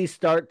sneakily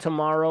start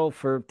tomorrow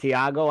for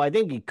Thiago? I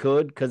think he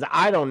could, because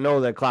I don't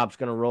know that Klopp's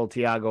going to roll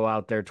Thiago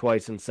out there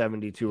twice in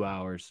 72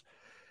 hours.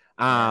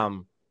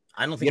 I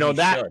don't think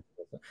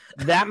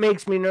that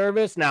makes me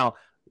nervous. Now,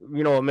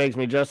 what makes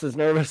me just as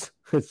nervous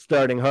is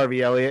starting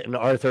Harvey Elliott and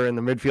Arthur in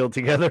the midfield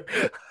together,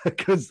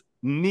 because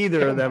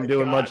neither of them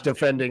doing much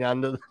defending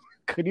on the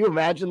Could you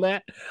imagine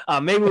that?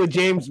 Maybe with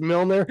James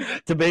Milner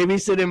to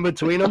babysit in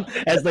between them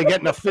as they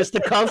get in a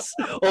fisticuffs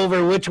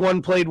over which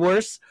one played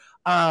worse.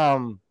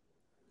 To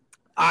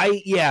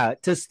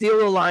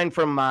steal a line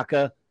from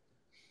Maka,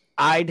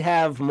 I'd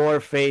have more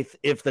faith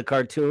if the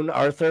cartoon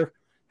Arthur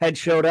had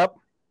showed up,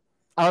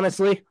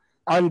 honestly,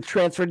 on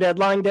transfer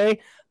deadline day,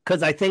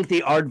 because I think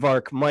the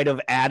aardvark might have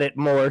added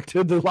more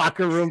to the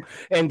locker room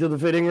and to the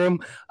fitting room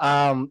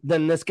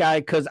than this guy,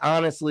 because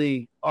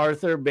honestly,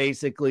 Arthur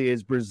basically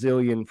is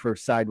Brazilian for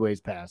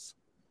sideways pass.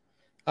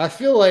 I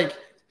feel like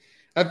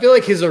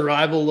his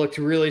arrival looked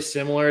really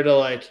similar to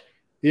like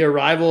the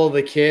arrival of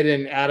the kid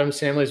in Adam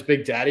Sandler's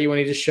Big Daddy when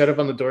he just showed up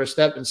on the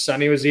doorstep and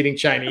Sonny was eating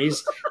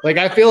Chinese. Like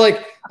I feel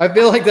like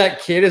that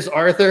kid is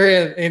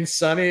Arthur and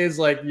Sonny is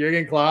like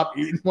Jurgen Klopp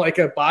eating like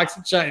a box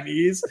of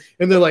Chinese,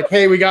 and they're like,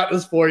 "Hey, we got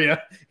this for you."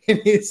 And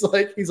he's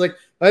like,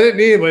 "I didn't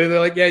need it," but they're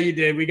like, "Yeah, you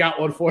did. We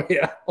got one for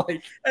you."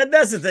 Like, and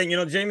that's the thing,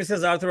 Jamie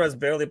says Arthur has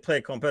barely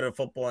played competitive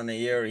football in a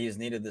year. He's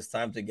needed this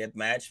time to get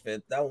match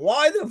fit. Now,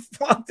 why the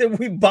fuck did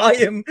we buy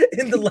him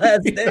in the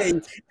last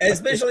day?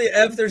 Especially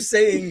after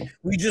saying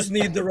we just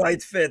need the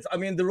right fit. I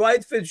mean, the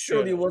right fit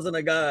surely wasn't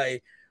a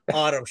guy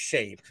out of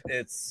shape.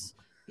 It's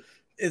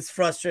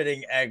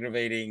frustrating,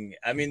 aggravating.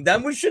 I mean,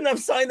 then we shouldn't have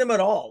signed him at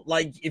all.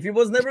 Like, if he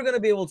was never going to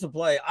be able to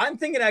play, I'm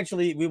thinking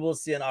actually we will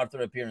see an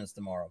Arthur appearance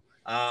tomorrow.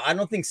 I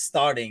don't think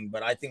starting,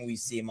 but I think we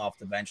see him off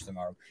the bench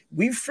tomorrow.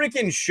 We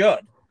freaking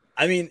should.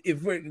 I mean,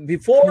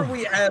 before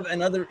we have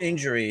another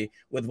injury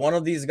with one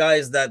of these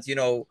guys that,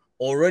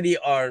 already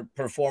are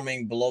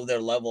performing below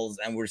their levels,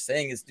 and we're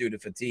saying it's due to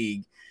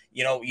fatigue,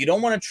 you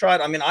don't want to try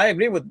it. I mean, I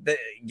agree with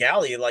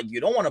Gally. Like,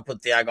 you don't want to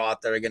put Thiago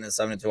out there again in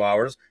 72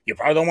 hours. You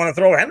probably don't want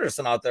to throw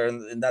Henderson out there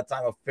in that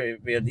time of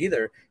period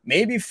either.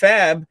 Maybe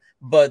Fab,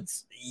 but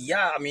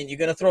yeah, I mean, you're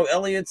going to throw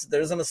Elliott.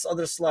 There's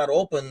another slot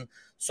open.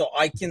 So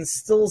I can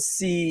still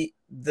see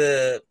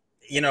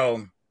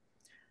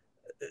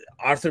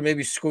Arthur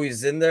maybe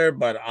squeezed in there,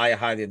 but I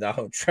highly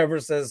doubt. Trevor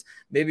says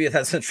maybe it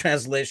has a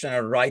translation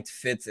of right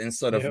fit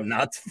instead of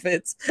not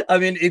fit. I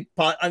mean,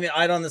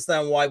 I don't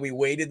understand why we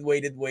waited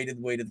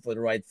for the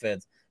right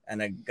fit,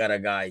 and I got a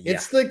guy.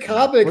 It's the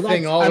Kabak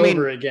thing all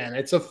over again.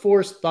 It's a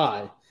forced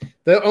buy.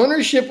 The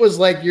ownership was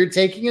like, you're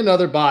taking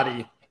another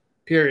body,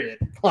 period.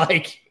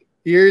 Like,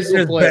 here's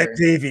a player. Ben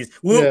Davies.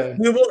 We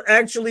will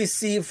actually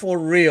see for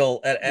real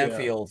at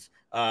Anfield.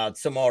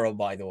 Tomorrow,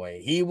 by the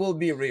way, he will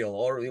be real,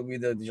 or he'll be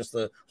just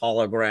a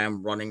hologram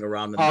running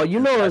around.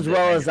 As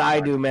well as I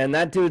do, man.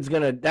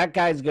 That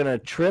guy's gonna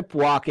trip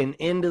walking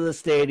into the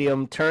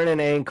stadium, turn an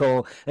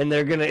ankle, and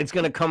it's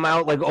gonna come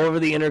out like over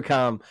the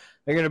intercom.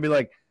 They're gonna be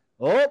like,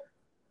 "Oh,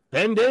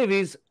 Ben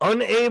Davies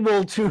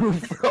unable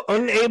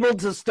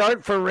to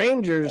start for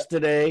Rangers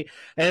today,"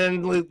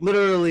 and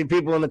literally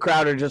people in the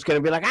crowd are just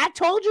gonna be like, "I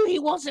told you he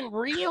wasn't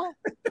real."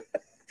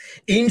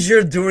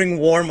 Injured during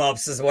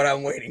warm-ups is what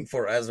I'm waiting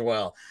for as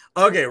well.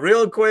 Okay,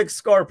 real quick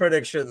score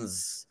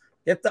predictions.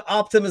 Get the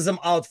optimism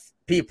out,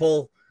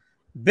 people.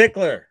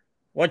 Bickler,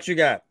 what you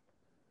got?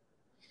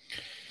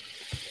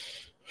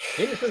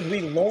 Because we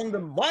loaned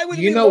them. Why would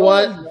you know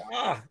what?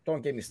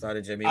 Don't get me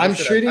started, Jimmy. I'm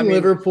treating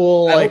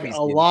Liverpool like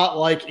a lot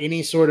like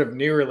any sort of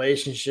new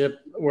relationship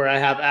where I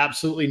have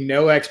absolutely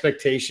no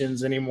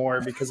expectations anymore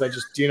because I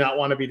just do not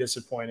want to be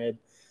disappointed.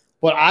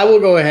 But I will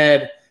go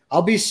ahead.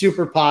 I'll be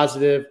super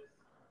positive.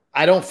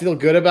 I don't feel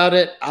good about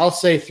it. I'll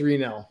say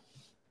 3-0.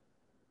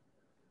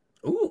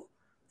 Ooh,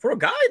 for a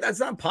guy that's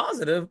not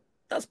positive,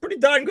 that's pretty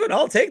darn good.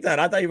 I'll take that.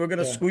 I thought you were going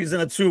to squeeze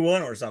in a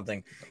 2-1 or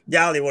something.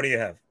 Gally, what do you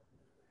have?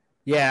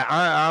 Yeah,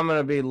 I'm going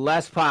to be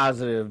less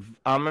positive.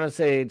 I'm going to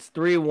say it's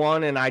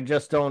 3-1, and I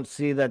just don't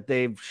see that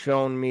they've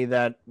shown me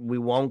that we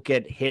won't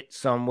get hit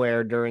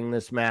somewhere during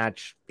this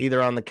match,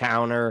 either on the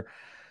counter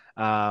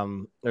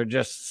or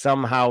just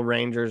somehow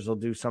Rangers will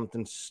do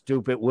something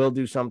stupid. We'll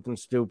do something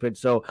stupid.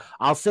 So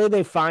I'll say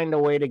they find a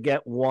way to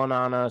get one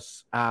on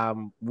us.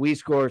 We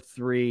score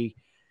 3.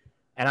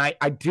 And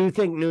I do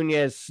think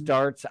Nunez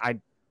starts. I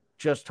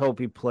just hope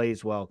he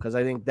plays well because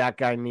I think that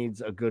guy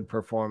needs a good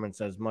performance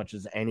as much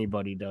as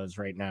anybody does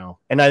right now.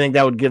 And I think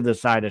that would give the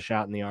side a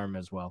shot in the arm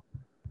as well.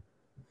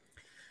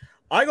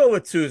 I go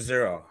with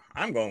 2-0.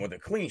 I'm going with a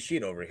clean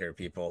sheet over here,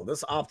 people.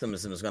 This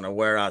optimism is going to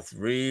wear out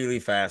really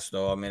fast,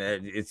 though. I mean,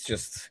 it's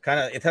just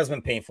it has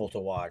been painful to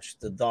watch.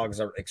 The dogs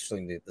are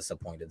extremely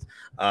disappointed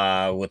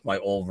with my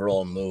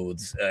overall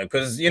moods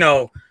because,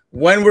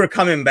 when we're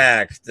coming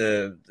back,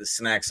 the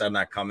snacks are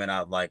not coming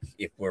out like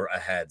if we're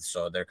ahead.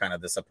 So they're kind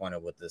of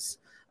disappointed with this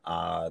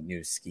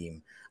new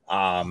scheme.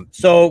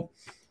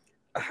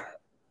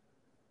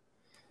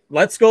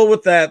 Let's go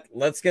with that.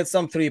 Let's get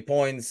some 3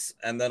 points.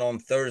 And then on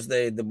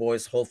Thursday, the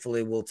boys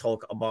hopefully will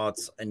talk about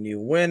a new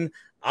win.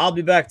 I'll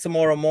be back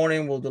tomorrow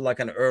morning. We'll do like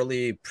an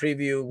early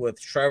preview with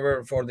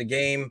Trevor for the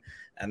game.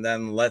 And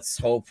then let's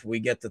hope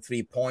we get the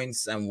 3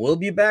 points. And we'll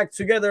be back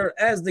together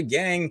as the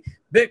gang.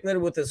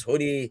 Bickler with his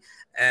hoodie.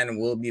 And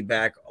we'll be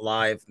back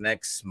live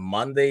next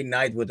Monday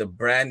night with a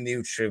brand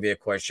new trivia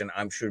question.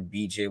 I'm sure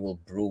BJ will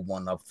brew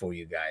one up for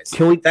you guys.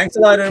 Thanks a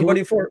lot,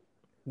 everybody,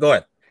 Go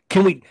ahead.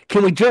 Can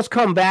we just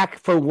come back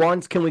for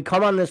once? Can we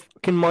come on this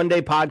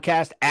Monday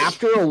podcast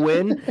after a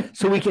win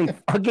so we can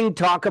fucking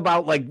talk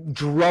about like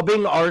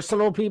drubbing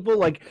Arsenal people?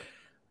 Like,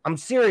 I'm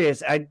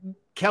serious.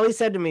 Kelly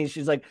said to me,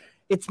 she's like,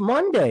 it's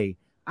Monday.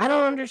 I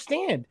don't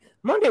understand.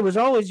 Monday was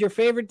always your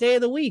favorite day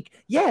of the week.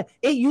 Yeah,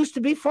 it used to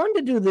be fun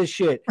to do this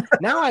shit.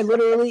 Now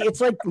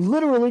it's like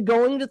literally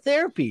going to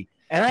therapy.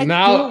 And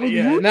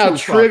now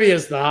trivia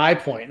is the high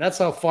point. That's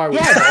how far we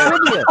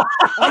trivia.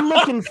 I'm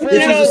looking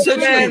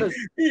forward.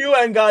 You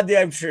and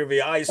goddamn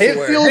trivia. I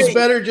swear. It feels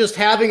better just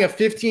having a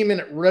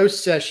 15-minute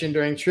roast session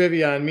during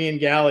trivia on me and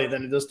Gally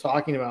than it does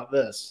talking about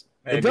this.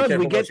 Hey, it does.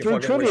 We get through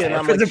trivia, and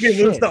I'm like, if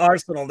you lose to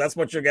Arsenal, that's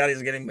what your guy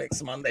is getting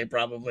next Monday,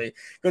 probably.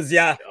 Because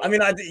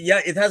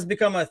it has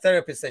become a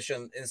therapy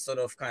session instead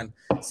of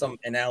some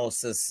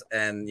analysis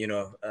and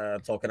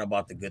talking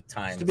about the good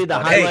times. To be the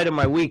highlight of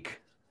my week.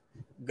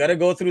 Got to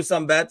go through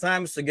some bad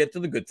times to get to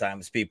the good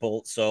times,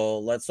 people. So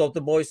let's hope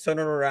the boys turn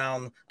it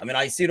around. I mean,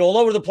 I see it all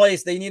over the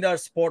place. They need our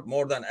support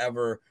more than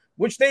ever,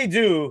 which they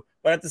do.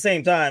 But at the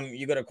same time,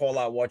 you got to call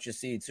out what you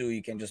see, too.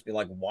 You can just be,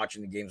 like,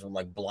 watching the games with,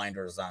 like,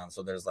 blinders on.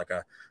 So there's, like,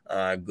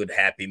 a good,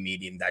 happy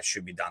medium that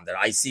should be done there.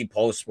 I see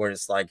posts where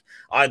it's, like,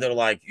 either,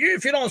 like,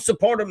 if you don't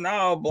support them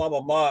now, blah, blah,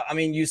 blah. I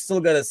mean, you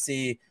still got to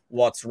see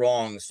what's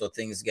wrong so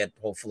things get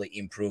hopefully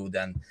improved.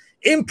 And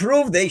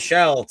improve they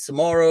shall.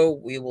 Tomorrow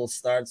we will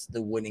start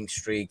the winning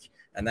streak.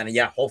 And then,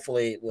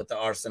 hopefully with the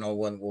Arsenal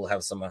one, we'll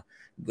have some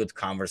good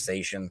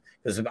conversation,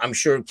 because I'm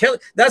sure Kelly,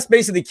 that's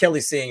basically Kelly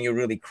saying you're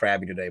really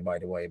crabby today, by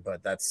the way,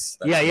 but that's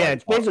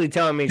it's basically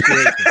telling me she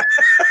hates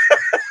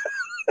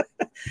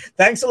me.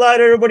 Thanks a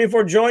lot, everybody,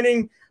 for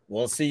joining.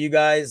 We'll see you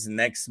guys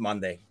next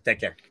Monday.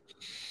 Take care.